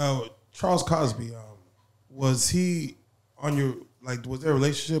 Charles Cosby, was he on your, like, was there a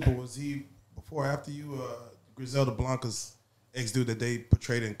relationship, or was he before or after you, Griselda Blanca's ex-dude that they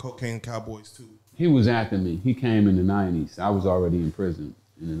portrayed in Cocaine Cowboys 2? He was after me. He came in the 90s. I was already in prison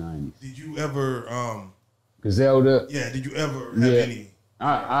in the 90s. Did you ever, Griselda? Yeah, did you ever have any?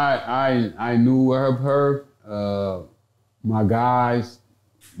 I knew her. My guys,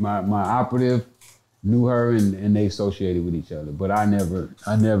 my operative knew her, and they associated with each other. But I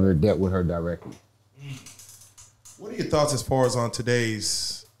never dealt with her directly. What are your thoughts as far as on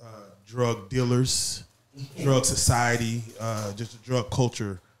today's drug dealers, drug society, just the drug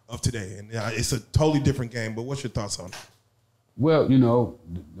culture of today? And it's a totally different game, but what's your thoughts on it? Well, you know,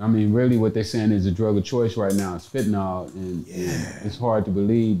 I mean, really what they're saying is the drug of choice right now is fentanyl, and it's hard to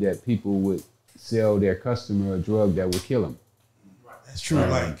believe that people would sell their customer a drug that would kill them. That's true.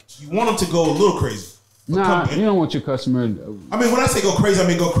 Like, you want them to go a little crazy. Nah, you don't want your customer. I mean, when I say go crazy, I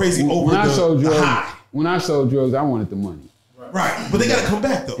mean go crazy over the high. When I sold drugs, I wanted the money. Right, but they got to come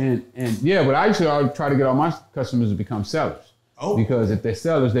back though. And yeah, but I usually try to get all my customers to become sellers. Oh. Because if they're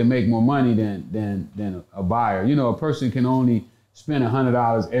sellers, they make more money than a buyer. You know, a person can only spend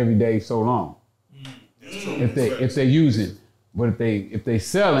 $100 every day so long. If they're using, but if they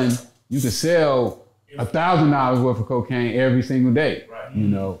selling, you can sell $1,000 worth of cocaine every single day. Right. You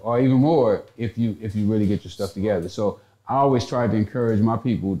know, or even more if you really get your stuff together. So I always try to encourage my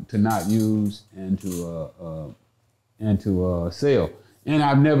people to not use and to sell. And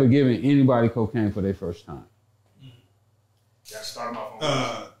I've never given anybody cocaine for their first time. Start them off on the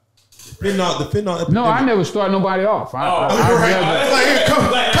fentanyl epidemic. No, I never start nobody off. Come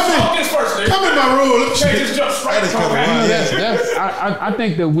in my room. Let me change this jump straight. I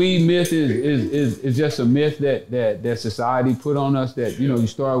think the weed myth is just a myth that society put on us, that, you know, you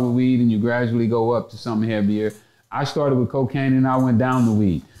start with weed and you gradually go up to something heavier. I started with cocaine and I went down to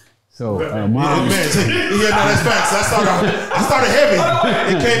weed. So, that's facts. I started heavy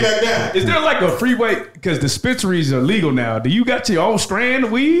and came back down. Is there like a freeway, because dispensaries are legal now? Do you got your own strand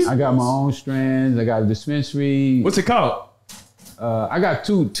of weed? I got my own strands. I got a dispensary. What's it called? I got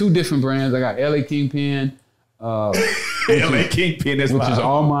two different brands. I got LA KINGPIN. LA KINGPIN, which is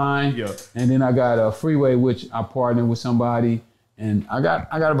all mine. Yeah. And then I got a Freeway, which I partnered with somebody. And I got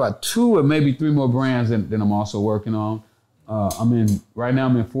about 2 or maybe 3 more brands that I'm also working on. Right now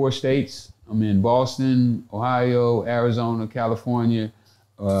I'm in 4 states. I'm in Boston, Ohio, Arizona, California.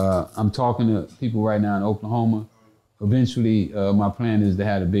 I'm talking to people right now in Oklahoma. Eventually, my plan is to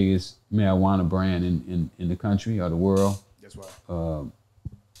have the biggest marijuana brand in the country or the world. That's right. LA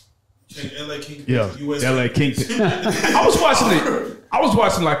KINGPIN. Yeah, LA KINGPIN. I was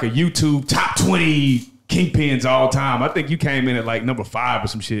watching like a YouTube top 20 Kingpins all time. I think you came in at like number 5 or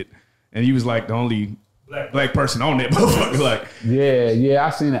some shit, and you was like the only black person on that motherfucker. Like, yeah, I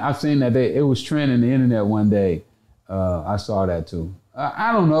seen that. It was trending the internet one day. I saw that too.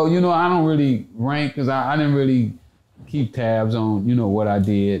 I don't know. You know, I don't really rank because I didn't really keep tabs on, you know, what I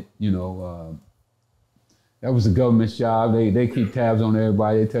did. You know, that was the government's job. They keep tabs on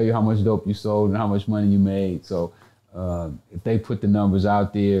everybody. They tell you how much dope you sold and how much money you made. So if they put the numbers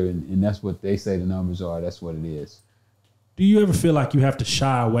out there and that's what they say the numbers are, that's what it is. Do you ever feel like you have to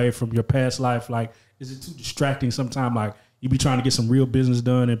shy away from your past life? Like, is it too distracting sometimes? Like, you be trying to get some real business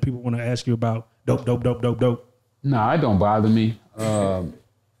done and people want to ask you about dope. No, it don't bother me. I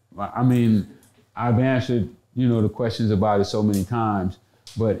mean, I've answered, you know, the questions about it so many times.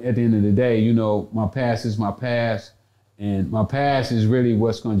 But at the end of the day, you know, my past is my past. And my past is really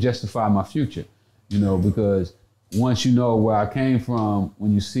what's going to justify my future. You know, because once you know where I came from,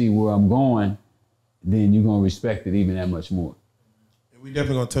 when you see where I'm going, then you're going to respect it even that much more. And we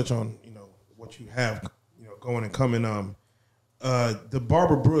definitely going to touch on, you know, what you have, you know, going and coming. The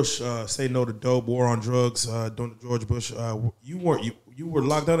Barbara Bush Say No to Dope, War on Drugs, during the George Bush. You were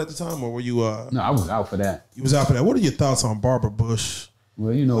locked down at the time, or were you? No, I was out for that. You was out for that. What are your thoughts on Barbara Bush?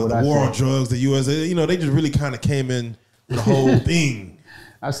 Well, you know what I said. The war on drugs, the U.S. You know, they just really kind of came in with the whole thing.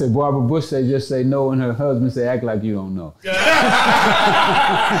 I said, Barbara Bush just say no, and her husband say, act like you don't know.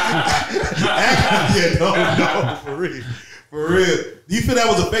 For real. Do you feel that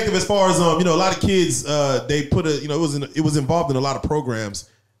was effective as far as you know, a lot of kids they put it was involved in a lot of programs,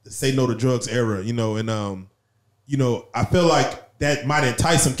 the Say No to Drugs era, you know, and you know, I feel like that might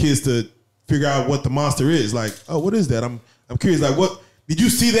entice some kids to figure out what the monster is. Like, oh, what is that? I'm curious. Like, what Did you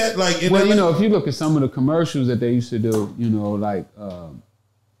see that? Like, in well, LA? you know, if you look at some of the commercials that they used to do, you know, like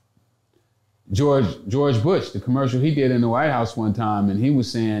George Bush, the commercial he did in the White House one time, and he was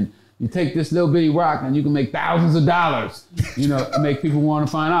saying, you take this little bitty rock and you can make thousands of dollars, you know, and make people want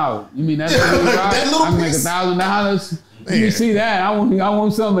to find out. You mean that little rock? I can make $1,000. You see that? I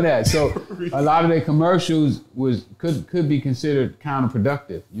want some of that. So a lot of their commercials could be considered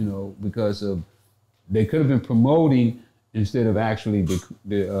counterproductive, you know, because of they could have been promoting instead of actually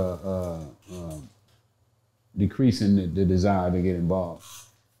decreasing the desire to get involved.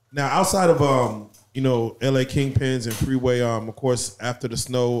 Now, outside of you know, LA Kingpins and Freeway, of course, after the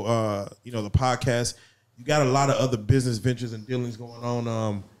snow, you know, the podcast, you got a lot of other business ventures and dealings going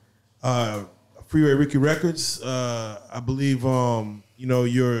on. Freeway Ricky Records, I believe, you know,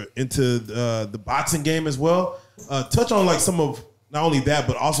 you're into the boxing game as well. Touch on like some of not only that,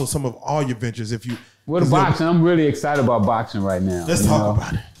 but also some of all your ventures. If you the boxing, I'm really excited about boxing right now. Let's talk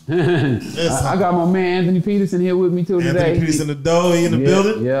about it. I got my man Anthony Peterson here with me too today. Anthony Peterson, the dough, he in the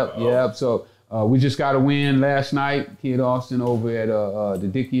building. Yep. So we just got a win last night, Kid Austin over at the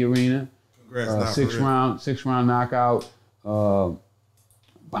Dickey Arena. Congrats, six round knockout.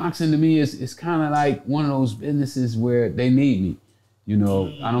 Boxing to me is kind of like one of those businesses where they need me. You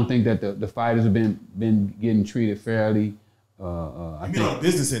know, I don't think that the fighters have been getting treated fairly. I mean, on the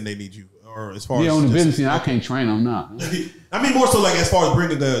business end, they need you. Or as far as on the business end, I can't train them now. I mean, more so like as far as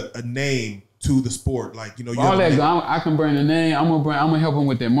bringing a name to the sport, like, you know, all that. I can bring a name. I'm gonna help them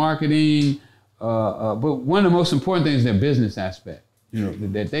with their marketing. But one of the most important things is their business aspect. You know,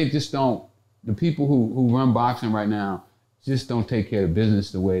 that they just don't. The people who run boxing right now just don't take care of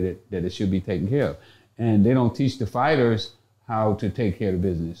business the way that it should be taken care of, and they don't teach the fighters how to take care of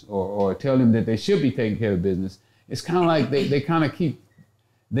business or tell them that they should be taking care of business. It's kind of like they kind of keep.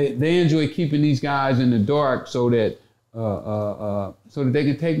 They enjoy keeping these guys in the dark so that they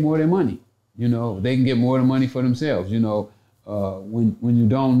can take more of their money. You know, they can get more of the money for themselves. You know, when you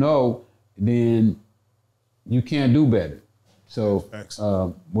don't know, then you can't do better. So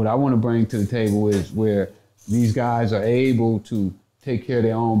what I want to bring to the table is where these guys are able to take care of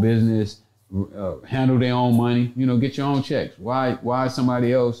their own business, handle their own money. You know, get your own checks. Why is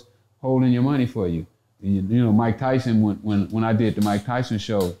somebody else holding your money for you? You know, Mike Tyson, when I did the Mike Tyson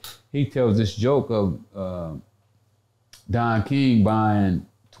show, he tells this joke of Don King buying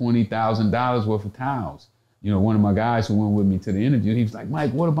 $20,000 worth of towels. You know, one of my guys who went with me to the interview, he was like,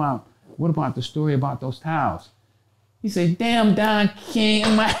 Mike, what about the story about those towels? He said, damn, Don King,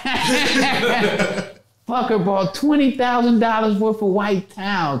 fucker bought $20,000 worth of white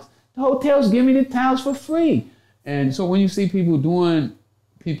towels. The hotels give me the towels for free. And so when you see people doing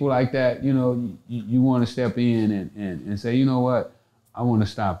people like that, you know, you want to step in and say, you know what, I want to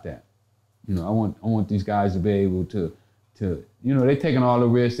stop that. You know, I want these guys to be able to, you know, they're taking all the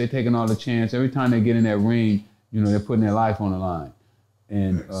risks, they're taking all the chance. Every time they get in that ring, you know, they're putting their life on the line.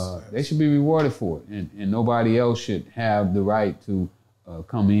 And they should be rewarded for it. And nobody else should have the right to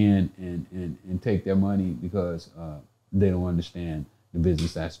come in and take their money because they don't understand the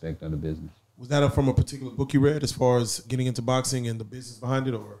business aspect of the business. Was that from a particular book you read as far as getting into boxing and the business behind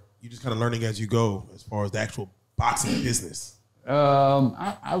it, or you just kind of learning as you go as far as the actual boxing business?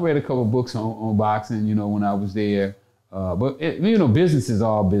 I read a couple books on boxing, you know, when I was there. But you know, business is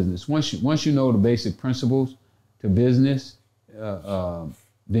all business. Once you know the basic principles to business, then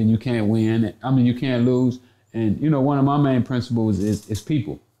you can't win. I mean, you can't lose. And you know, one of my main principles is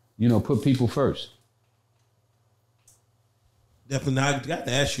people. You know, put people first. Definitely. Now, I got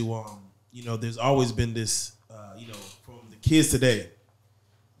to ask you, you know, there's always been this, you know, from the kids today,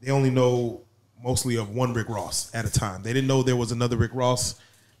 they only know mostly of one Rick Ross at a time. They didn't know there was another Rick Ross.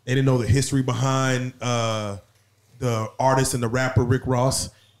 They didn't know the history behind the artist and the rapper Rick Ross.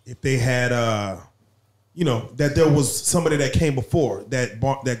 If they had, you know, that there was somebody that came before that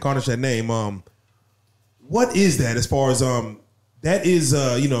garnished that name. What is that as far as that is,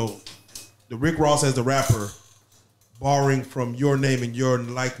 you know, the Rick Ross as the rapper borrowing from your name and your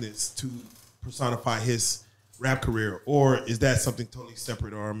likeness to personify his rap career, or is that something totally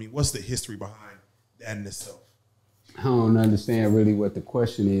separate? Or I mean, what's the history behind that in itself? I don't understand really what the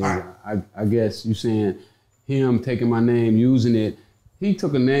question is. Right. I guess you're saying him taking my name, using it. He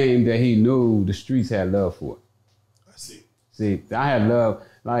took a name that he knew the streets had love for. I see. See, I had love,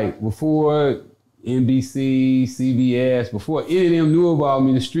 like before NBC, CBS, before any of them knew about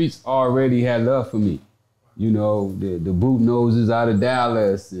me, the streets already had love for me. You know, the Boot Noses out of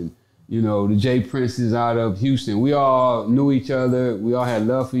Dallas and, you know, the J Princes out of Houston. We all knew each other. We all had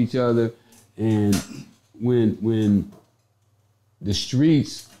love for each other. And when the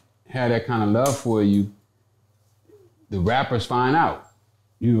streets had that kind of love for you, the rappers find out.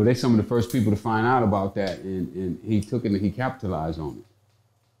 you know, they some of the first people to find out about that, and he took it and he capitalized on it.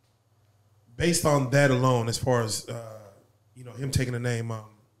 Based on that alone, as far as you know, him taking the name,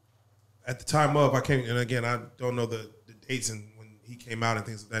 at the time of, I can't, and again, I don't know the dates and when he came out and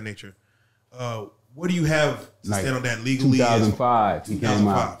things of that nature. What do you have to Like stand on that legally? 2005, he came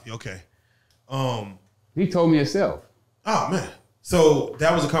out. Okay. He told me himself. Oh man. So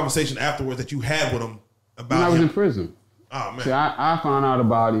that was a conversation afterwards that you had with him about When I was him. in prison. Oh man. See, I found out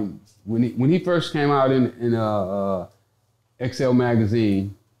about him when he first came out in XL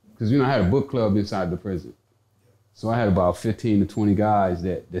magazine, because you know I had a book club inside the prison. So I had about 15 to 20 guys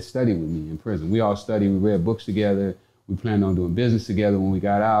that studied with me in prison. We all studied, we read books together, we planned on doing business together when we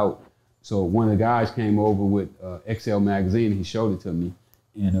got out. So one of the guys came over with XL magazine, he showed it to me.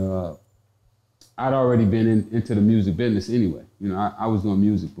 And I'd already been into the music business anyway. You know, I was doing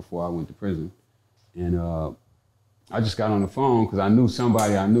music before I went to prison. And I just got on the phone because I knew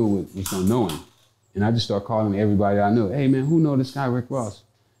somebody I knew was gonna know him. And I just started calling everybody I knew. Hey man, who know this guy Rick Ross?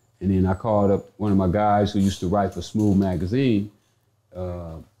 And then I called up one of my guys who used to write for Smooth magazine.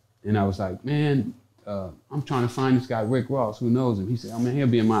 And I was like, man, I'm trying to find this guy Rick Ross. Who knows him? He said, oh man, he'll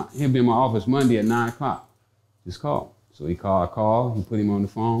be in my office Monday at 9 o'clock. Just call. So he called, he put him on the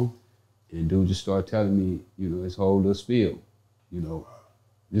phone, and dude just started telling me, you know, his whole little spiel. You know,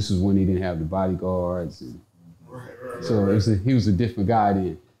 this is when he didn't have the bodyguards. And so he was a different guy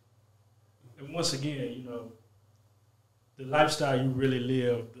then. And once again, you know, the lifestyle you really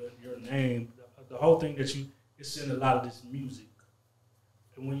live, your name, the whole thing that it's in a lot of this music.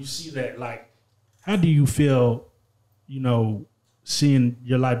 And when you see that, like, how do you feel, you know, seeing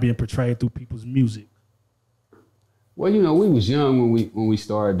your life being portrayed through people's music? Well, you know, we was young when we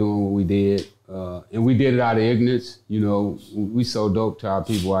started doing what we did, and we did it out of ignorance. You know, we so dope to our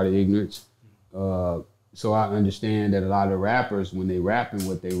people out of ignorance. So I understand that a lot of rappers, when they rapping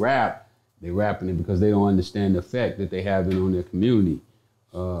what they rapping it because they don't understand the effect that they have on their community.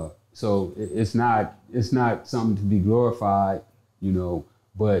 So it's not something to be glorified, you know,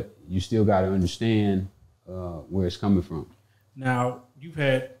 but you still got to understand where it's coming from. Now,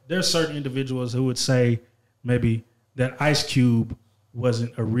 there's certain individuals who would say maybe that Ice Cube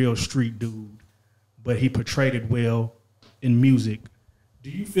wasn't a real street dude, but he portrayed it well in music. Do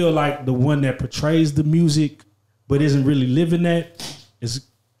you feel like the one that portrays the music but isn't really living that is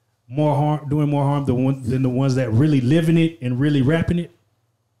doing more harm than the ones that really living it and really rapping it?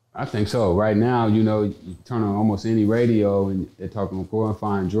 I think so. Right now, you know, you turn on almost any radio and they're talking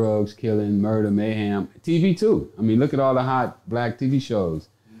glorifying drugs, killing, murder, mayhem. TV too. I mean, look at all the hot black TV shows.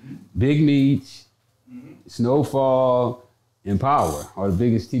 Mm-hmm. Big Meech, Snowfall, and Power are the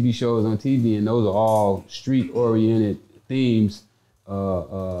biggest TV shows on TV, and those are all street-oriented themes,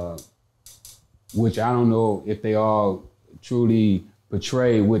 which I don't know if they all truly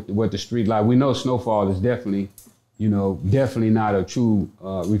portray what the street like. We know Snowfall is definitely not a true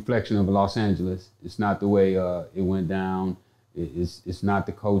reflection of Los Angeles. It's not the way it went down. It's not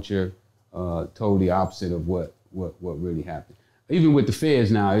the culture. Totally opposite of what really happened. Even with the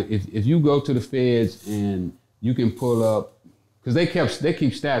feds now, if you go to the feds and you can pull up, because they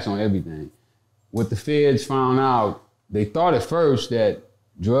keep stats on everything. What the feds found out, they thought at first that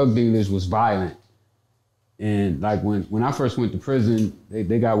drug dealers was violent. And like when I first went to prison,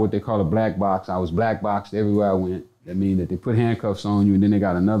 they got what they call a black box. I was black boxed everywhere I went. That means that they put handcuffs on you, and then they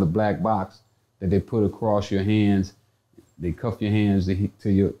got another black box that they put across your hands. They cuff your hands to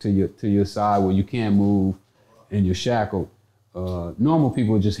your side where you can't move, and you're shackled. Normal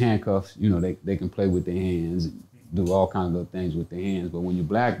people just handcuffs. You know, they can play with their hands, do all kinds of little things with their hands. But when you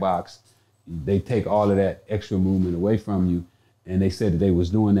black box, they take all of that extra movement away from you. And they said that they was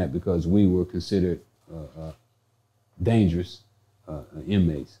doing that because we were considered dangerous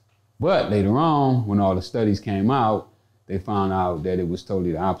inmates. But later on, when all the studies came out, they found out that it was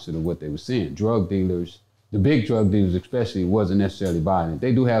totally the opposite of what they were seeing. Drug dealers, the big drug dealers especially, wasn't necessarily violent.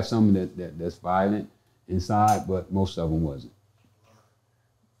 They do have some that's violent inside, but most of them wasn't.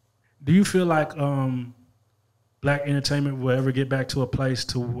 Do you feel like black entertainment will ever get back to a place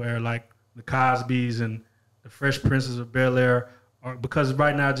to where like the Cosbys and the Fresh Princes of Bel-Air are, because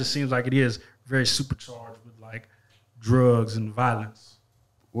right now it just seems like it is very supercharged with like drugs and violence?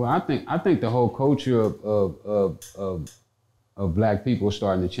 Well, I think the whole culture of black people is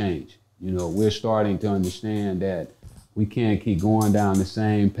starting to change. You know, we're starting to understand that we can't keep going down the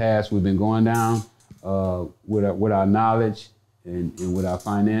same path we've been going down with our knowledge and with our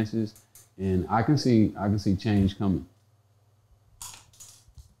finances. And I can see change coming.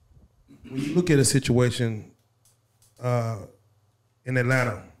 When you look at a situation in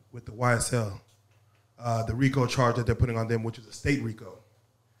Atlanta with the YSL, the RICO charge that they're putting on them, which is a state RICO,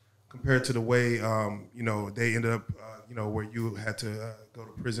 compared to the way you know, they ended up you know, where you had to go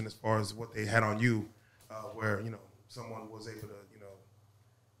to prison as far as what they had on you, where, you know, someone was able to, you know,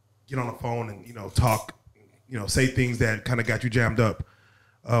 get on the phone and, you know, talk, you know, say things that kind of got you jammed up.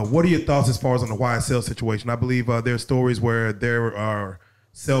 What are your thoughts as far as on the YSL situation? I believe there are stories where there are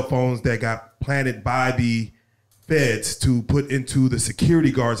cell phones that got planted by the feds to put into the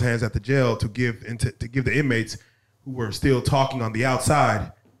security guards' hands at the jail to give the inmates who were still talking on the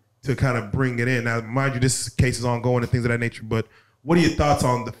outside to kind of bring it in. Now, mind you, this case is ongoing and things of that nature, but what are your thoughts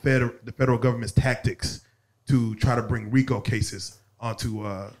on the federal government's tactics to try to bring RICO cases onto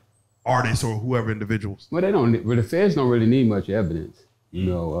artists or whoever individuals? Well, the feds don't really need much evidence. You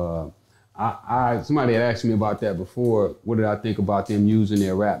know, somebody had asked me about that before. What did I think about them using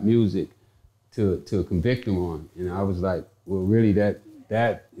their rap music to convict them on? And I was like, well, really,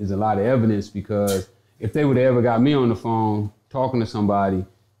 that is a lot of evidence, because if they would have ever got me on the phone talking to somebody,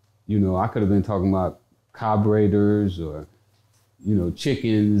 you know, I could have been talking about carburetors or, you know,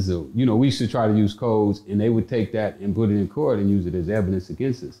 chickens, or, you know, we used to try to use codes, and they would take that and put it in court and use it as evidence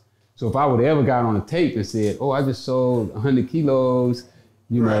against us. So if I would have ever got on a tape and said, oh, I just sold 100 kilos,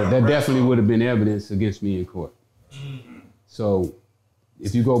 you know, that definitely would have been evidence against me in court. So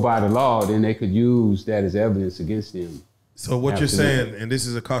if you go by the law, then they could use that as evidence against them. So what you're saying, and this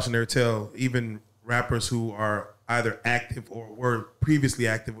is a cautionary tale, even rappers who are either active or were previously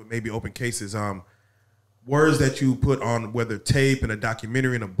active with maybe open cases, words that you put on whether tape and a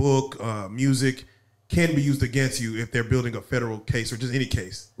documentary and a book, music, can be used against you if they're building a federal case or just any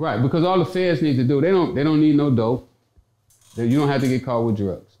case. Right, because all the feds need to do, they don't need no dope. You don't have to get caught with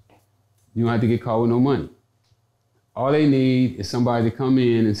drugs. You don't have to get caught with no money. All they need is somebody to come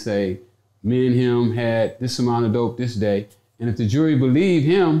in and say, me and him had this amount of dope this day, and if the jury believe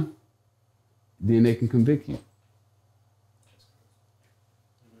him, then they can convict you.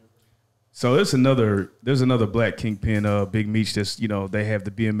 So there's another black kingpin, Big Meech. That's, you know, they have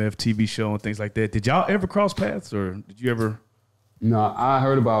the BMF TV show and things like that. Did y'all ever cross paths, or did you ever? No, I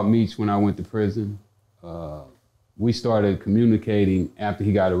heard about Meech when I went to prison. We started communicating after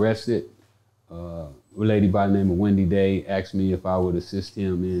he got arrested. A lady by the name of Wendy Day asked me if I would assist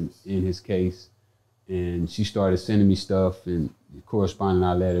him in his case, and she started sending me stuff and corresponding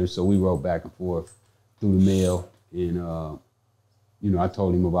our letters. So we wrote back and forth through the mail, and you know, I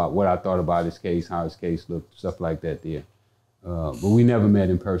told him about what I thought about his case, how his case looked, stuff like that there. But we never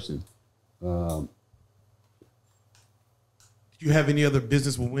met in person. Did you have any other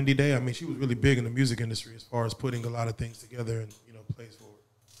business with Wendy Day? I mean, she was really big in the music industry as far as putting a lot of things together and, you know, plays forward.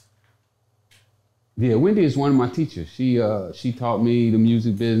 Yeah, Wendy is one of my teachers. She taught me the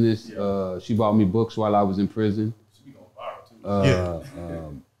music business. She bought me books while I was in prison. I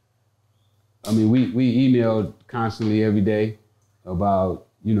mean, we emailed constantly every day about,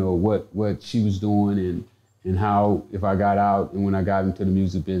 you know, what she was doing and how, if I got out and when I got into the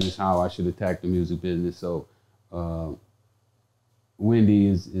music business, how I should attack the music business. So Wendy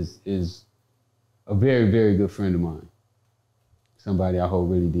is a very, very good friend of mine. Somebody I hold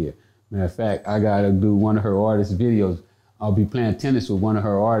really dear. Matter of fact, I gotta do one of her artist videos. I'll be playing tennis with one of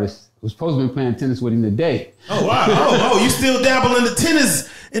her artists. I was supposed to be playing tennis with him today. Oh wow! Oh, you still dabble in the tennis?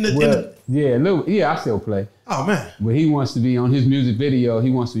 Yeah, I still play. Oh man! But he wants to be on his music video.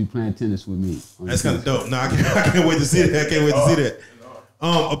 He wants to be playing tennis with me. That's kind of dope. No, I can't wait to see that. I can't wait to see that.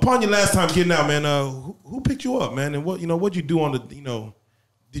 Upon your last time getting out, man, who picked you up, man? And what'd you do on the, you know,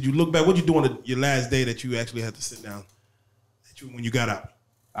 did you look back? What'd you do on your last day that you actually had to sit down when you got out?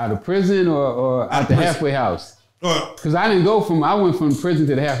 Out of prison or at the halfway house? Because I went from prison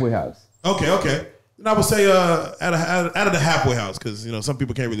to the halfway house. Okay. And I would say out of the halfway house, because, you know, some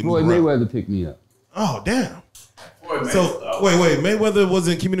people can't really move around. Mayweather picked me up. Oh, damn. So, wait. Mayweather was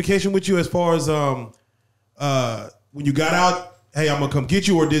in communication with you as far as when you got out, hey, I'm going to come get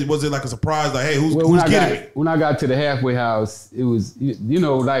you, or was it like a surprise, like, hey, who's getting me? When I got to the halfway house, it was, you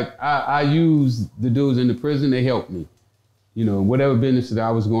know, like I used the dudes in the prison, they helped me. You know, whatever business that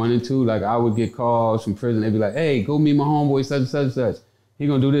I was going into, like I would get calls from prison. They'd be like, hey, go meet my homeboy, such and such and such. He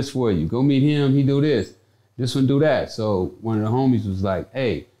gonna do this for you. Go meet him, he do this. This one do that. So one of the homies was like,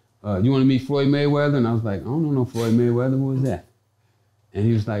 hey, you wanna meet Floyd Mayweather? And I was like, I don't know no Floyd Mayweather, what is that? And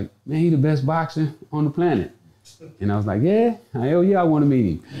he was like, man, he the best boxer on the planet. And I was like, yeah, hell yeah, I wanna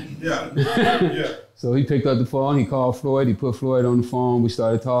meet him. Yeah. So he picked up the phone, he called Floyd, he put Floyd on the phone, we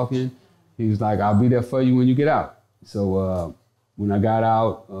started talking. He was like, I'll be there for you when you get out. So when I got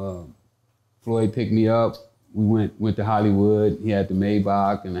out, Floyd picked me up. We went to Hollywood. He had the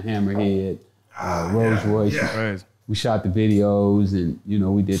Maybach and the Hammerhead, Rolls Royce. Yeah. We shot the videos, and you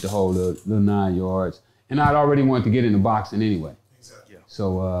know, we did the whole little 9 yards. And I'd already wanted to get into boxing anyway. Exactly.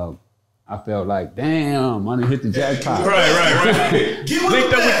 So I felt like, damn, I done hit the jackpot. Right. Get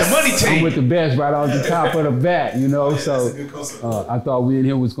linked up with the money team. I'm with the best right off the top of the bat, you know. So I thought we and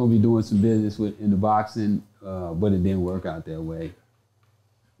him was gonna be doing some business in the boxing, but it didn't work out that way.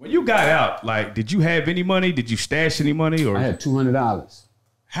 When you got out, like, did you have any money? Did you stash any money? Or I had $200.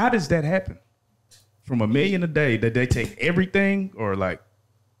 How does that happen? From $1 million a day, did they take everything or like?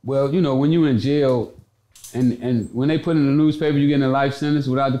 Well, you know, when you're in jail, and when they put in the newspaper you getting a life sentence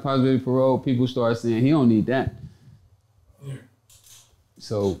without the possibility of parole, people start saying he don't need that. Yeah.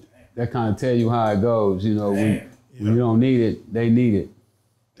 So that kind of tell you how it goes. You know, when you don't need it, they need it.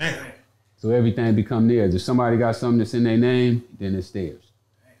 Damn. So everything become theirs. If somebody got something that's in their name, then it's theirs.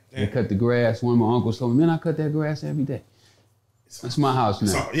 Damn. They cut the grass. One of my uncles told me, man, I cut that grass every day. It's my house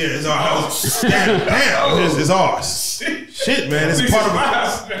now. It's our house. Damn. It's ours. Shit, man. It's a part of my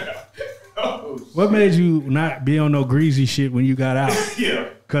house now. What made you not be on no greasy shit when you got out? Yeah.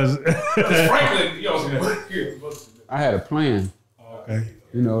 Cause Franklin, I had a plan. Okay.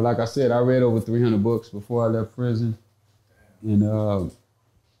 You know, like I said, I read over 300 books before I left prison. And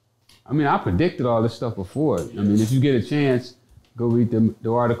I mean, I predicted all this stuff before. I mean, if you get a chance, go read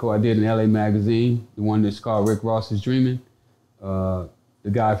the article I did in LA Magazine, the one that's called Rick Ross is Dreaming. The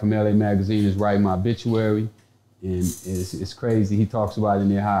guy from LA Magazine is writing my obituary, and it's crazy. He talks about in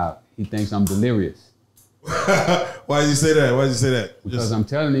there how he thinks I'm delirious. Why did you say that? Because I'm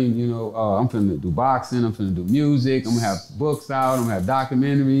telling him, you know, I'm finna do boxing, I'm finna do music, I'm gonna have books out, I'm gonna have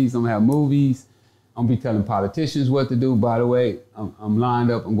documentaries, I'm gonna have movies. I'm gonna be telling politicians what to do. By the way, I'm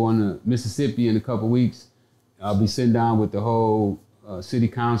lined up. I'm going to Mississippi in a couple weeks. I'll be sitting down with the whole city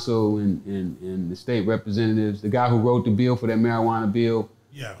council and the state representatives. The guy who wrote the bill for that marijuana bill,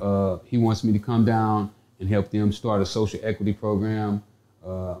 he wants me to come down and help them start a social equity program.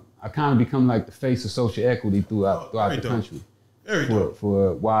 I kind of become like the face of social equity throughout the country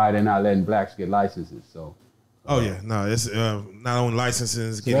for why they're not letting blacks get licenses. So. It's not only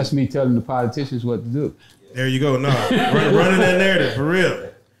licenses. So that's me telling the politicians what to do. There you go. No, running that narrative for real.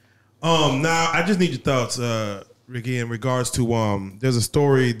 Now I just need your thoughts, Ricky, in regards to there's a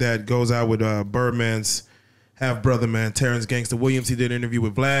story that goes out with Birdman's half brother, man, Terrence Gangsta Williams. He did an interview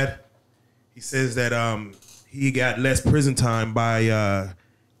with Vlad. He says that he got less prison time by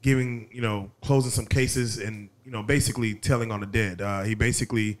giving, closing some cases and basically telling on the dead. He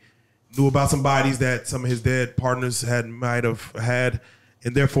basically knew about some bodies that some of his dead partners might have had,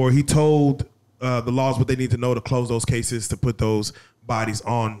 and therefore he told the laws what they need to know to close those cases, to put those bodies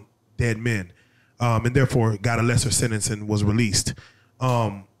on dead men, and therefore got a lesser sentence and was released.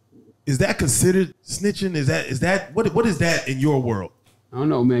 Is that considered snitching? Is that what is that in your world? I don't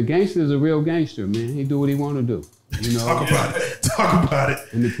know, man. Gangster is a real gangster, man. He do what he want to do. Talk about it.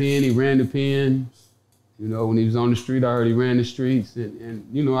 In the pen, he ran the pen. When he was on the street, I heard he ran the streets, and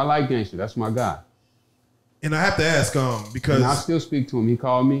I like gangster. That's my guy. And I have to ask, because and I still speak to him. He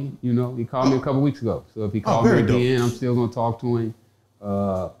called me. He called me a couple weeks ago. So if he called me again, I'm still gonna talk to him.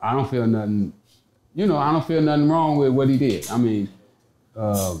 I don't feel nothing. I don't feel nothing wrong with what he did. I mean,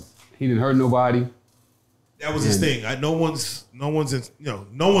 he didn't hurt nobody. That was his thing. No one's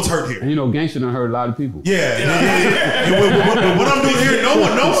hurt here. And gangster done hurt a lot of people. Yeah. What I'm doing here,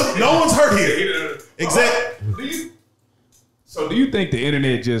 no one's hurt here. Exactly. So do you think the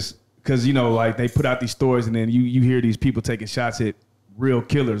internet just, because like they put out these stories and then you hear these people taking shots at real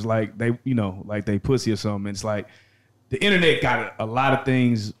killers, like they like they pussy or something, and it's like the internet got a lot of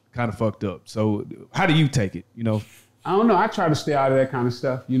things kind of fucked up. So how do you take it? I don't know. I try to stay out of that kind of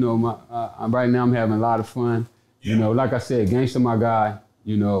stuff. Right now I'm having a lot of fun. Yeah. Like I said, gangster my guy.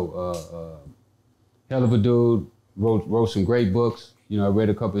 Hell of a dude. Wrote some great books. I read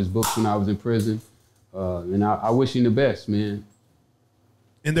a couple of his books when I was in prison. And I wish him the best, man.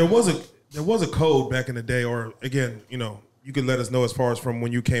 And there was a code back in the day, or again, you could let us know as far as from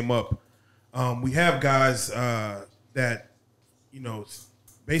when you came up. We have guys that,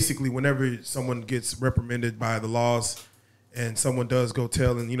 basically whenever someone gets reprimanded by the laws and someone does go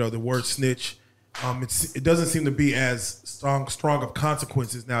tell and, the word snitch, it doesn't seem to be as strong of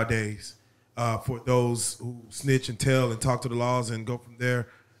consequences nowadays for those who snitch and tell and talk to the laws and go from there.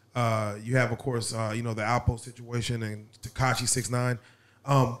 You have, of course, the Outpost situation and Tekashi 6ix9ine.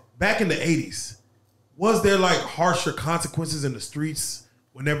 Back in the 80s, was there like harsher consequences in the streets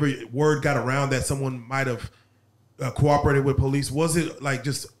whenever word got around that someone might have cooperated with police? Was it like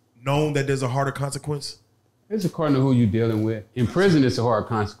just known that there's a harder consequence? It's according to who you're dealing with. In prison, it's a hard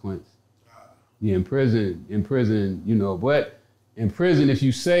consequence. Yeah, in prison, but in prison, if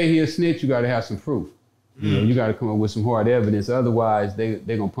you say he a snitch, you got to have some proof. You got to come up with some hard evidence. Otherwise, they're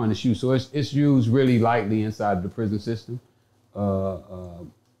going to punish you. So it's used really lightly inside of the prison system.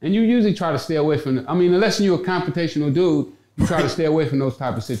 And you usually try to stay away from, unless you're a confrontational dude, you try to stay away from those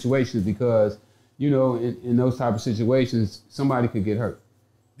type of situations because, in those type of situations, somebody could get hurt.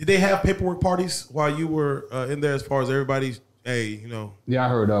 Did they have paperwork parties while you were in there as far as everybody's, Yeah, I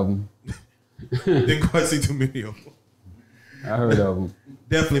heard of them. Didn't quite see too many of them. I heard of them.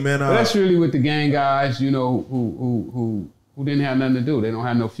 Definitely, man. But that's really with the gang guys, who didn't have nothing to do. They don't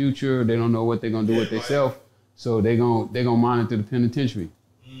have no future. They don't know what they're going to do with themselves. So they're gonna monitor the penitentiary.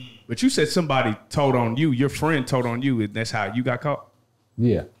 But you said somebody told on you, your friend told on you, and that's how you got caught?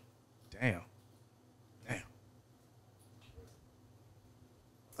 Yeah. Damn.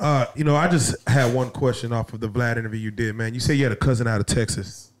 I just had one question off of the Vlad interview you did, man. You said you had a cousin out of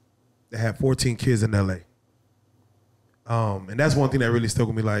Texas that had 14 kids in LA. And that's one thing that really stuck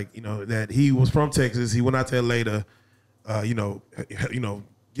with me, that he was from Texas. He went out to LA to,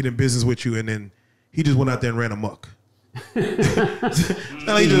 get in business with you, and then he just went out there and ran amok. He just went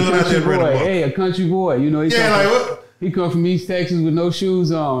out there and ran amok. Hey, a country boy. He come from East Texas with no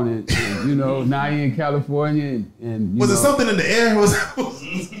shoes on, and now he in California, and was it something in the air?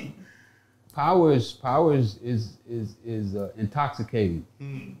 Power is intoxicating.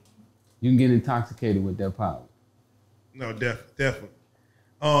 You can get intoxicated with that power. No, definitely.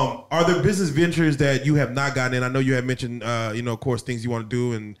 Are there business ventures that you have not gotten in? I know you had mentioned, of course, things you want to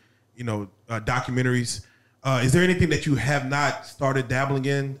do, and documentaries. Is there anything that you have not started dabbling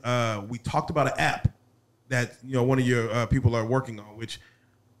in? We talked about an app that one of your people are working on. Which,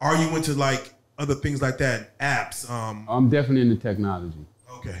 are you into other things like that? Apps. I'm definitely into technology.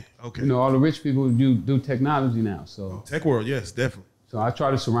 Okay. All the rich people do technology now. So tech world, yes, definitely. So I try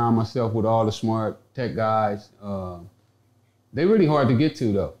to surround myself with all the smart tech guys. They're really hard to get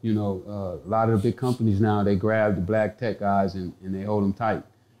to, though. A lot of the big companies now, they grab the black tech guys and they hold them tight.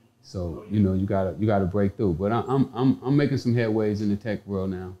 So you gotta break through. But I'm making some headways in the tech world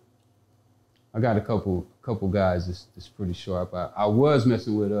now. I got a couple guys that's pretty sharp. I was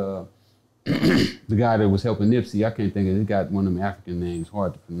messing with the guy that was helping Nipsey. I can't think of it. He got one of them African names,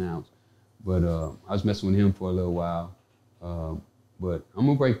 hard to pronounce. But I was messing with him for a little while. But I'm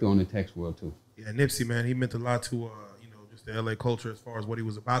gonna break through in the tech world too. Yeah, Nipsey, man, he meant a lot to just the LA culture as far as what he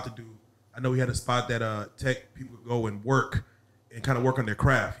was about to do. I know he had a spot that tech people could go and work and kind of work on their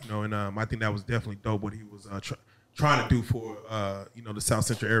craft, and I think that was definitely dope what he was trying to do for the South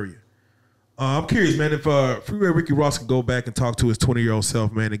Central area. I'm curious, man, if Freeway Ricky Ross could go back and talk to his 20-year-old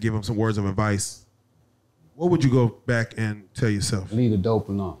self, man, and give him some words of advice, what would you go back and tell yourself? Leave the dope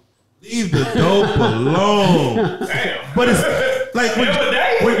alone. Leave the dope alone. Damn. But it's like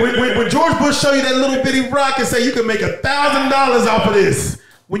when George Bush show you that little bitty rock and say you can make $1,000 off of this,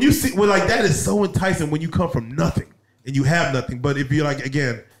 when you see, that is so enticing when you come from nothing and you have nothing. But if you're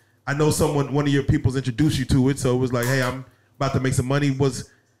again, I know one of your people's introduced you to it, so it was like, hey, I'm about to make some money.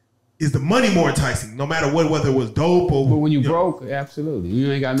 Is the money more enticing, no matter whether it was dope or? But when you broke, absolutely.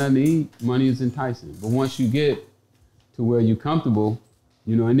 You ain't got nothing to eat, money is enticing. But once you get to where you're comfortable,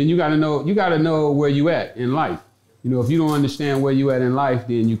 and then you gotta know where you at in life. If you don't understand where you at in life,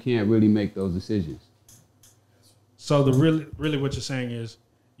 then you can't really make those decisions. So really what you're saying is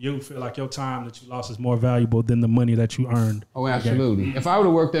you feel like your time that you lost is more valuable than the money that you earned. Oh, absolutely. Okay. If I would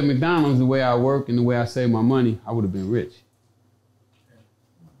have worked at McDonald's the way I work and the way I save my money, I would have been rich.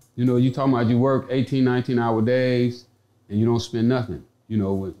 You talking about you work 18, 19-hour days and you don't spend nothing.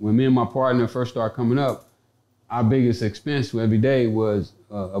 When me and my partner first started coming up, our biggest expense every day was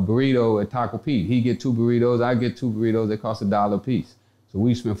a burrito at Taco Pete. He get 2 burritos, I get 2 burritos. They cost $1 a piece. So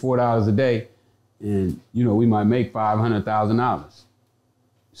we spend $4 a day, and we might make $500,000.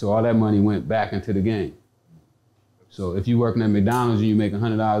 So all that money went back into the game. So if you're working at McDonald's and you make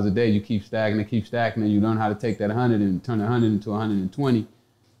 $100 a day, you keep stacking and you learn how to take that 100 and turn the 100 into 120, and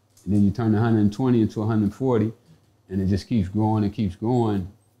then you turn the 120 into 140, and it just keeps growing and keeps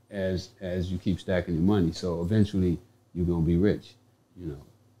growing as you keep stacking your money. So eventually you're gonna be rich,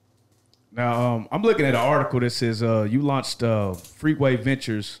 Now I'm looking at an article that says you launched Freeway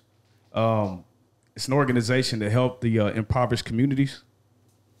Ventures. It's an organization to help the impoverished communities.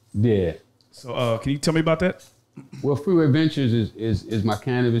 Yeah. So can you tell me about that? Well, Freeway Ventures is my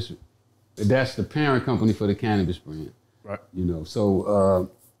cannabis. That's the parent company for the cannabis brand. Right. So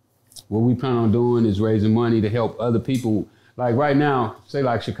what we plan on doing is raising money to help other people. Like right now, say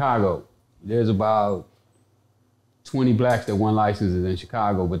like Chicago, there's about 20 blacks that want licenses in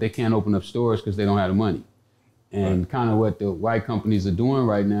Chicago, but they can't open up stores because they don't have the money. And kind of what the white companies are doing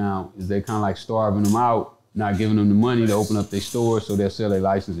right now is they kind of like starving them out, not giving them the money to open up their stores so they'll sell their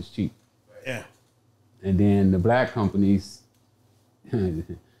licenses cheap. Yeah. And then the black companies, they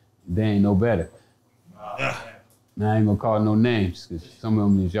ain't no better. Now I ain't gonna call no names because some of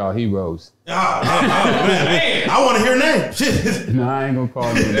them is y'all heroes. Man. I want to hear names. Shit. No, I ain't gonna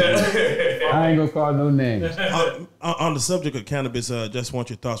call no names. I ain't gonna call no names. On the subject of cannabis, just want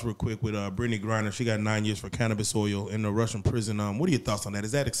your thoughts real quick with Brittany Griner. She got 9 years for cannabis oil in the Russian prison. What are your thoughts on that?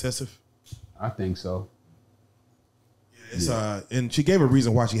 Is that excessive? I think so. It's, and she gave a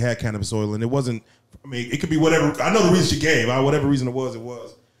reason why she had cannabis oil, and it wasn't. I mean, it could be whatever. I know the reason she gave. Whatever reason it was, it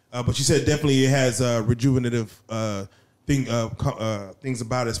was. But she said definitely it has rejuvenative things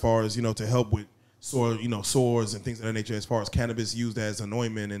about it as far as to help with sores and things of that nature. As far as cannabis used as an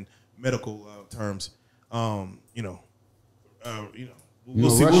ointment in medical terms, we'll see.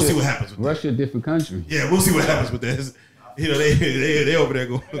 We'll see what happens with Russia, a different country. Yeah, we'll see what happens with that. They over there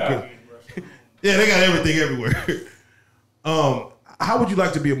going. Yeah, they got everything everywhere. How would you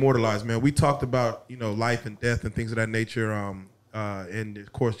like to be immortalized, man? We talked about life and death and things of that nature, and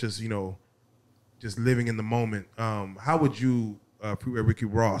of course just just living in the moment. How would you, Freeway Ricky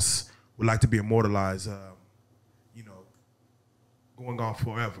Ross, would like to be immortalized? Going on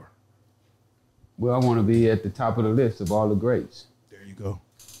forever. Well, I want to be at the top of the list of all the greats. There you go.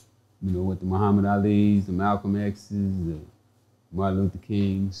 With the Muhammad Ali's, the Malcolm X's, the Martin Luther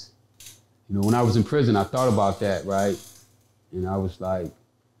Kings. When I was in prison, I thought about that, right? And I was like,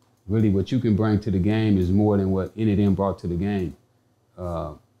 really, what you can bring to the game is more than what any of them brought to the game.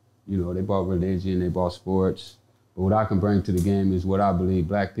 They brought religion, they brought sports, but what I can bring to the game is what I believe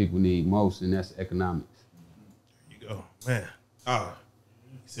black people need most, and that's economics. There you go, man.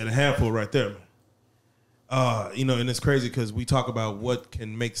 You said a handful right there, man. And it's crazy because we talk about what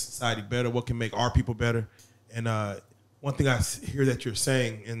can make society better, what can make our people better, and one thing I hear that you're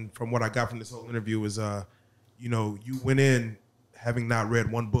saying, and from what I got from this whole interview, is you went in having not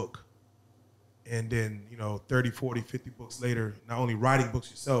read one book. And then, 30, 40, 50 books later, not only writing books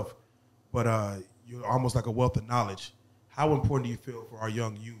yourself, but you're almost like a wealth of knowledge. How important do you feel for our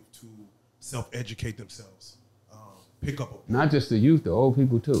young youth to self-educate themselves? Pick up a book? Not just the youth, the old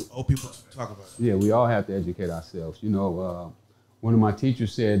people too. Old people talk about it. Yeah, we all have to educate ourselves. One of my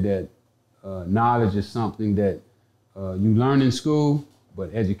teachers said that knowledge is something that you learn in school,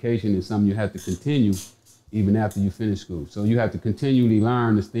 but education is something you have to continue even after you finish school. So you have to continually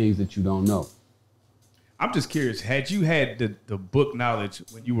learn the things that you don't know. I'm just curious, had you had the book knowledge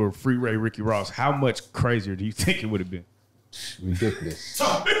when you were Freeway Ricky Ross, how much crazier do you think it would have been? Ridiculous.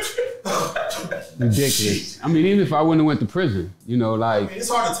 Ridiculous. I mean, even if I wouldn't have went to prison, it's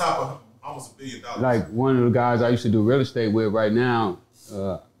hard to top almost $1 billion. Like one of the guys I used to do real estate with right now,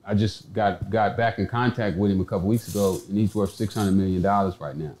 I just got back in contact with him a couple weeks ago, and he's worth $600 million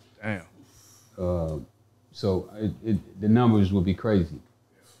right now. Damn. So the numbers would be crazy.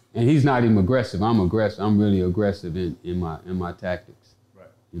 And he's not even aggressive. I'm aggressive. I'm really aggressive in my tactics. Right.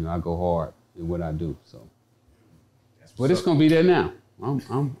 I go hard in what I do. So, but it's gonna be there now.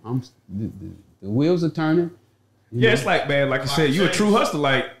 The wheels are turning. Yeah, it's like, man, like I said, you're a true hustler.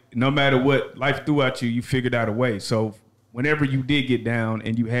 Like no matter what life threw at you, you figured out a way. So whenever you did get down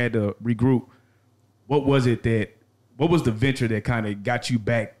and you had to regroup, what was the venture that kind of got you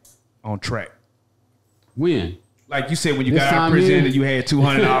back on track? When? Like you said, when you got out of prison and you had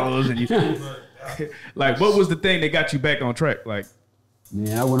 $200 and you like, what was the thing that got you back on track? Like,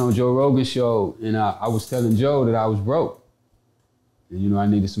 man, I went on Joe Rogan's show and I was telling Joe that I was broke. And, I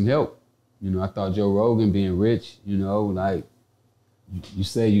needed some help. I thought Joe Rogan being rich, like you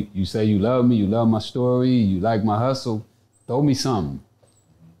say you love me, you love my story, you like my hustle, throw me something.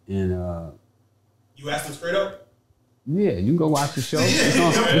 And you asked him straight up? Yeah, you can go watch the show.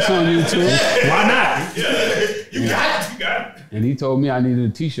 It's on YouTube. Why not? Yeah. You got it. And he told me I needed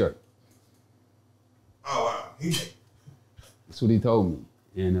a t-shirt. Oh, wow. That's what he told me.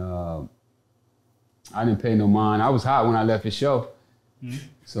 And I didn't pay no mind. I was hot when I left his show. Mm-hmm.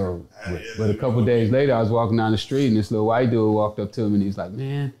 So, but a couple days later, I was walking down the street and this little white dude walked up to me and he's like,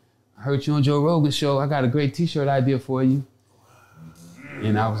 man, I heard you on Joe Rogan's show. I got a great t-shirt idea for you.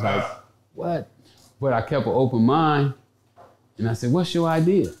 And I was like, what? But I kept an open mind, and I said, what's your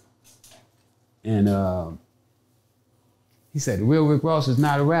idea? And he said, the real Rick Ross is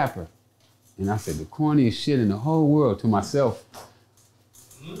not a rapper. And I said, the corniest shit in the whole world to myself.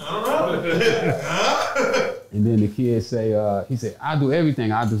 I don't know. And then the kid say, he said, I'll do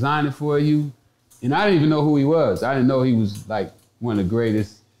everything. I'll design it for you. And I didn't even know who he was. I didn't know he was like one of the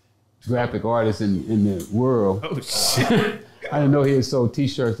greatest graphic artists in the world. Oh, shit. I didn't know he had sold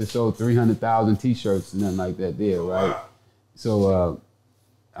t-shirts that sold 300,000 t-shirts and nothing like that there, right? Wow. So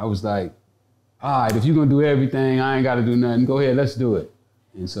I was like, all right, if you're gonna do everything, I ain't gotta do nothing. Go ahead, let's do it.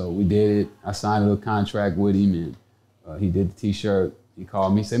 And so we did it. I signed a little contract with him and he did the t-shirt. he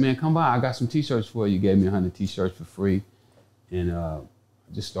called me, said, man, come by, I got some t-shirts for you. He gave me 100 t-shirts for free. And I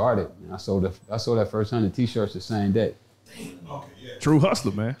just started. And I sold that first 100 t-shirts the same day. Okay, yeah. True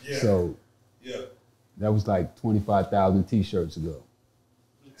hustler, man. Yeah. So yeah. that was like 25,000 t-shirts ago.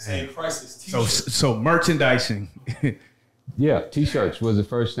 Same price as t-shirts. So merchandising. Yeah, t-shirts was the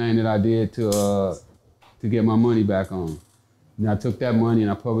first thing that I did to get my money back on. And I took that money and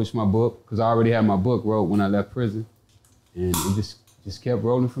I published my book because I already had my book wrote when I left prison, and it just kept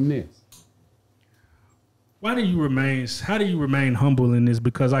rolling from there. How do you remain humble in this?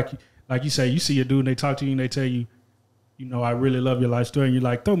 Because like you say, you see a dude and they talk to you and they tell you, you know, I really love your life story, and you're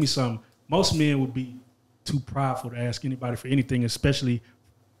like, throw me something. Most men would be too prideful to ask anybody for anything, especially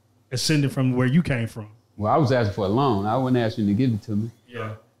ascending from where you came from. Well, I was asking for a loan. I wasn't asking to give it to me.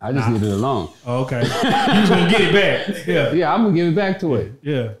 Yeah. I just needed a loan. Oh, okay. You was gonna get it back. Yeah. Yeah, I'm gonna give it back to it.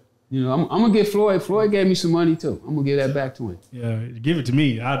 Yeah. You know, I'm gonna get Floyd. Floyd gave me some money too. I'm gonna give that back to him. Yeah. Give it to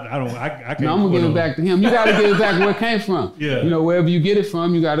me. I can't. No, I'm gonna give it back to him. You gotta give it back where it came from. Yeah. You know, wherever you get it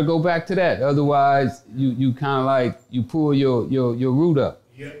from, you gotta go back to that. Otherwise, you kind of like you pull your root up.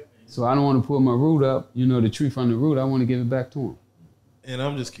 Yeah. So I don't want to pull my root up. You know, the tree from the root. I want to give it back to him. And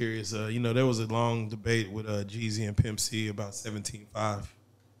I'm just curious, you know, there was a long debate with Jeezy and Pimp C about 17.5,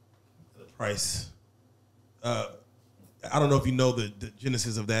 the price. I don't know if you know the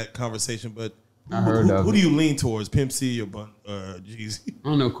genesis of that conversation, but who do you lean towards, Pimp C or Jeezy? I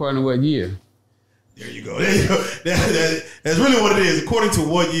don't know, according to what year. There you go. There you go. That's really what it is, according to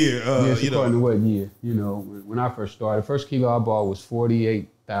what year. Yes, according to what year. You know, when I first started, first kilo I bought was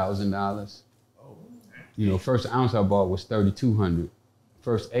 $48,000. You know, first ounce I bought was $3,200.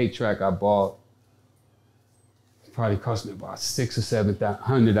 First 8-track I bought probably cost me about $600 or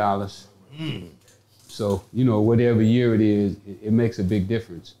 $700. So, you know, whatever year it is, it makes a big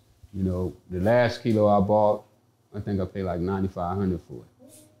difference. You know, the last kilo I bought, I think I paid like $9,500 for it.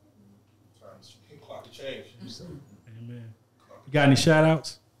 Clock to change. So, Amen. You got any shout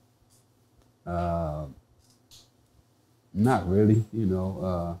outs? not really, you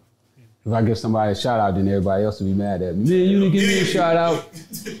know. If I give somebody a shout out, then everybody else will be mad at me. Man, you didn't give me a shout out.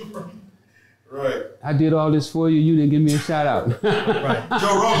 Right. I did all this for you. You didn't give me a shout out. Right.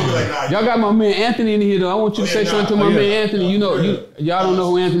 Joe Rogan be like, nah. Y'all got my man Anthony in here though. I want you to say something to my man Anthony. You know, y'all don't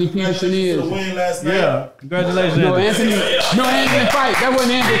know who Anthony Peterson is. The win last night. Yeah. Congratulations. No, Anthony fight. That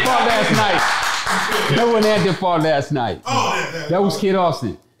wasn't Anthony's fault last night. That wasn't Anthony's fault last night. Oh, that was Kid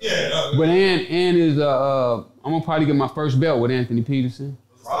Austin. Yeah. But Ann is I'm gonna probably get my first belt with Anthony Peterson.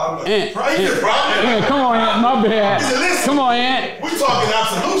 Problem. Come on, Ant. My bad. Come on, Ant. We talking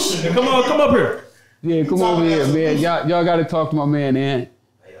absolution. Come up here. Yeah, come over here, man. Y'all got to talk to my man, Ant.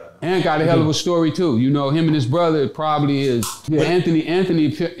 Ant got a hell of a story too. You know, him and his brother probably is. Yeah, Anthony and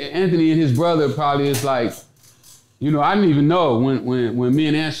his brother probably is like. You know, I didn't even know when me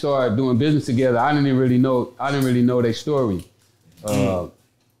and Ant started doing business together. I didn't really know their story. But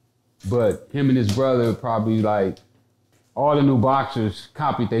him and his brother probably like. All the new boxers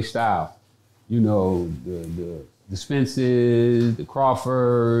copied their style. You know, the Spences, the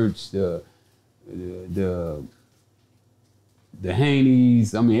Crawfords, the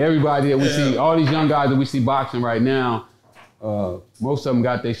Haneys. I mean, everybody that we see, all these young guys that we see boxing right now, most of them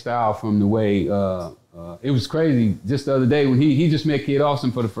got their style from the way, it was crazy just the other day when he just met Kid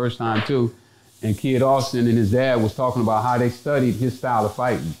Austin for the first time too. And Kid Austin and his dad was talking about how they studied his style of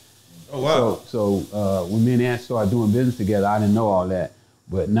fighting. Oh, wow. So when me and Ant started doing business together, I didn't know all that.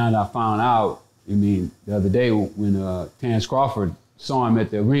 But now that I found out, I mean, the other day when Terrence Crawford saw him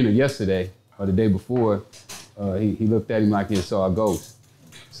at the arena yesterday, or the day before, he looked at him like he saw a ghost.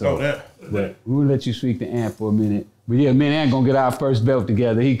 So but we'll let you speak to Ant for a minute. But yeah, me and Ant gonna get our first belt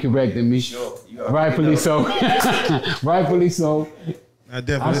together. He corrected me. Sure. Rightfully so. Rightfully so.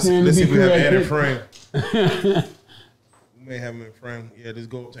 Let's see if we have Ant in frame. May have him in frame. Yeah, just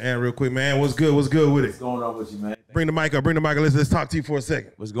go up to Ant real quick, man. What's good with it? What's going on with you, man? Bring the mic up. Let's talk to you for a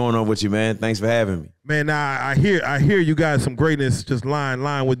second. What's going on with you, man? Thanks for having me. Man, now I hear you got some greatness just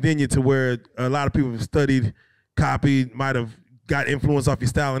lying within you to where a lot of people have studied, copied, might have got influence off your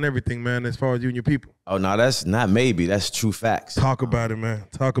style and everything, man, as far as you and your people. Oh, no, that's not maybe. That's true facts. Talk about it, man.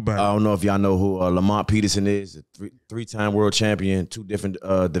 Talk about it. I don't know if y'all know who Lamont Peterson is, a three-time world champion, 2 different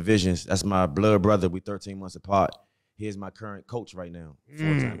divisions. That's my blood brother. We 13 months apart. He is my current coach right now,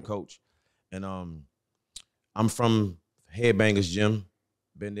 full-time coach. And I'm from Headbangers Gym.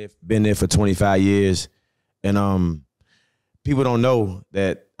 Been there for 25 years. And people don't know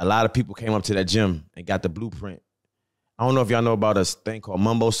that a lot of people came up to that gym and got the blueprint. I don't know if y'all know about a thing called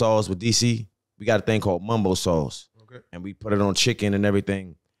mumbo sauce with DC. We got a thing called mumbo sauce. Okay. And we put it on chicken and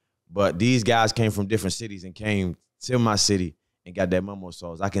everything. But these guys came from different cities and came to my city and got that memo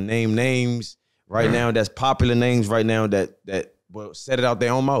sauce. I can name names right now that's popular names right now that well, said it out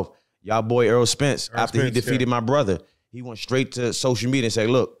their own mouth. Y'all boy Earl Spence, after he defeated my brother, he went straight to social media and said,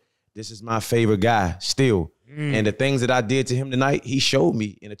 look, this is my favorite guy still. And the things that I did to him tonight, he showed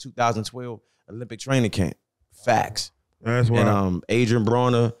me in the 2012 Olympic training camp. Facts. That's wild. And Adrian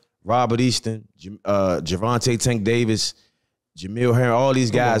Bronner, Robert Easton, Javante Tank Davis, Jamil Herring, all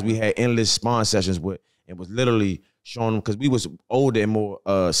these guys we had endless sparring sessions with, and was literally showing them, because we was older and more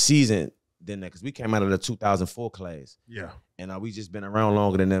seasoned than that, because we came out of the 2004 class. Yeah. And we just been around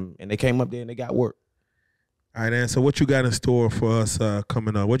longer than them, and they came up there and they got work. All right, and so what you got in store for us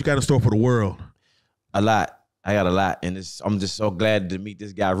coming up? What you got in store for the world? A lot. I got a lot, and I'm just so glad to meet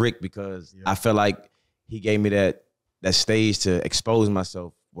this guy Rick, because I feel like he gave me that stage to expose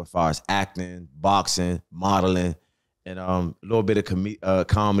myself as far as acting, boxing, modeling, and a little bit of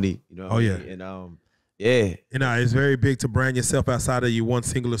comedy. You know. Oh yeah. And yeah. You know, it's very big to brand yourself outside of your one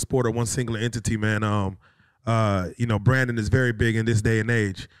singular sport or one singular entity, man. You know, branding is very big in this day and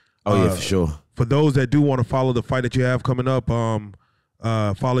age. Oh yeah, for sure. For those that do want to follow the fight that you have coming up,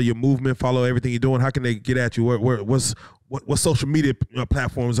 follow your movement, follow everything you're doing, how can they get at you? What social media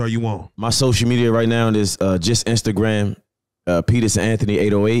platforms are you on? My social media right now is just Instagram, Peterson Anthony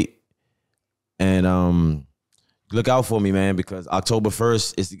 808. And look out for me, man, because October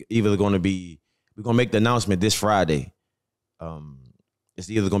 1st is either going to be, we're going to make the announcement this Friday. It's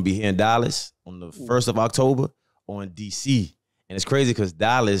either going to be here in Dallas on the 1st of October or in D.C. And it's crazy because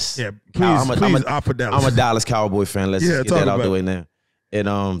Dallas. Yeah, please opt for Dallas. I'm a Dallas Cowboy fan. Let's get that out the way now. And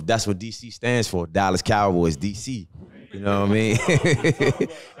that's what DC stands for, Dallas Cowboys, DC. You know what I mean?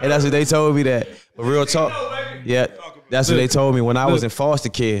 And that's what they told me that. But real talk, yeah, that's what they told me when I was in foster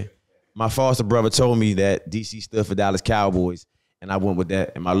care. My foster brother told me that DC stood for Dallas Cowboys, and I went with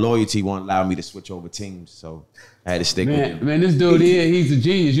that. And my loyalty won't allow me to switch over teams, so I had to stick with him. Man, this dude here, he's a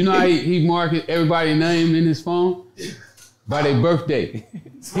genius. You know how he marked everybody's name in his phone? By their birthday.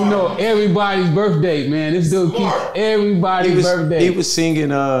 He know everybody's birthday, man. This dude keeps everybody's birthday. He was singing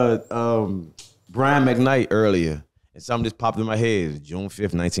Brian McKnight earlier, and something just popped in my head. It was June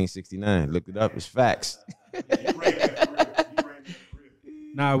 5th, 1969. Looked it up. It's facts.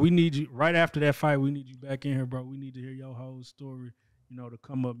 Nah, we need you right after that fight. We need you back in here, bro. We need to hear your whole story. You know, to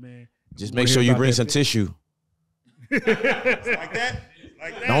come up, man. Just make sure you bring some tissue. Like that?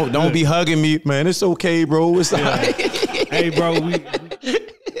 Like that? Don't be hugging me, man. It's okay, bro. It's all right. Hey, bro,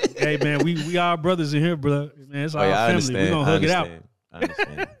 hey, man, we all brothers in here, bro. Man, it's our family. We're going to hug it out. I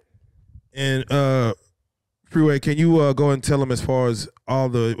understand. And Freeway, can you go and tell them as far as all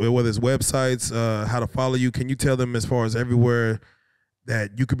the, whether it's websites, how to follow you, can you tell them as far as everywhere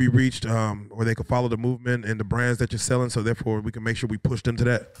that you could be reached, or they could follow the movement and the brands that you're selling, so therefore we can make sure we push them to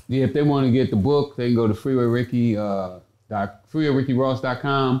that? Yeah, if they want to get the book, they can go to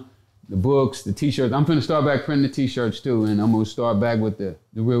freewayRicky.com. The books, the T-shirts. I'm finna start back printing the T-shirts too, and I'm gonna start back with the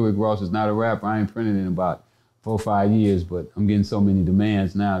Real Rick Ross is not a rapper. I ain't printed in about 4 or 5 years, but I'm getting so many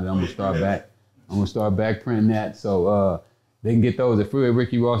demands now that I'm gonna start back. I'm gonna start back printing that. So they can get those at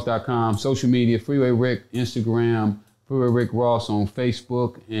freewayRickyRoss.com. Social media: Freeway Rick, Instagram, Freeway Rick Ross on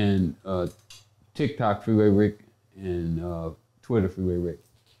Facebook, and TikTok Freeway Rick, and Twitter Freeway Rick.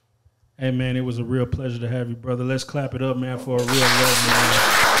 Hey man, it was a real pleasure to have you, brother. Let's clap it up, man, for a real love,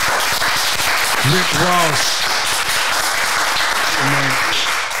 man. Rick Ross. Man,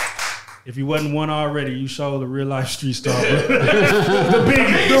 if you wasn't one already, you showed the real life street star, bro.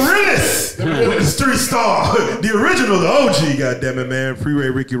 the realest, the street star, the original, the OG. Goddammit, man. Freeway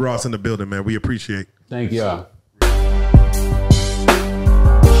Ricky Ross in the building, man. We appreciate. Thank y'all.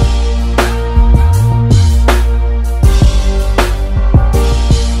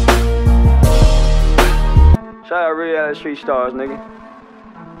 Shout out Reallyfe Street Stars, nigga.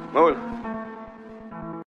 Move.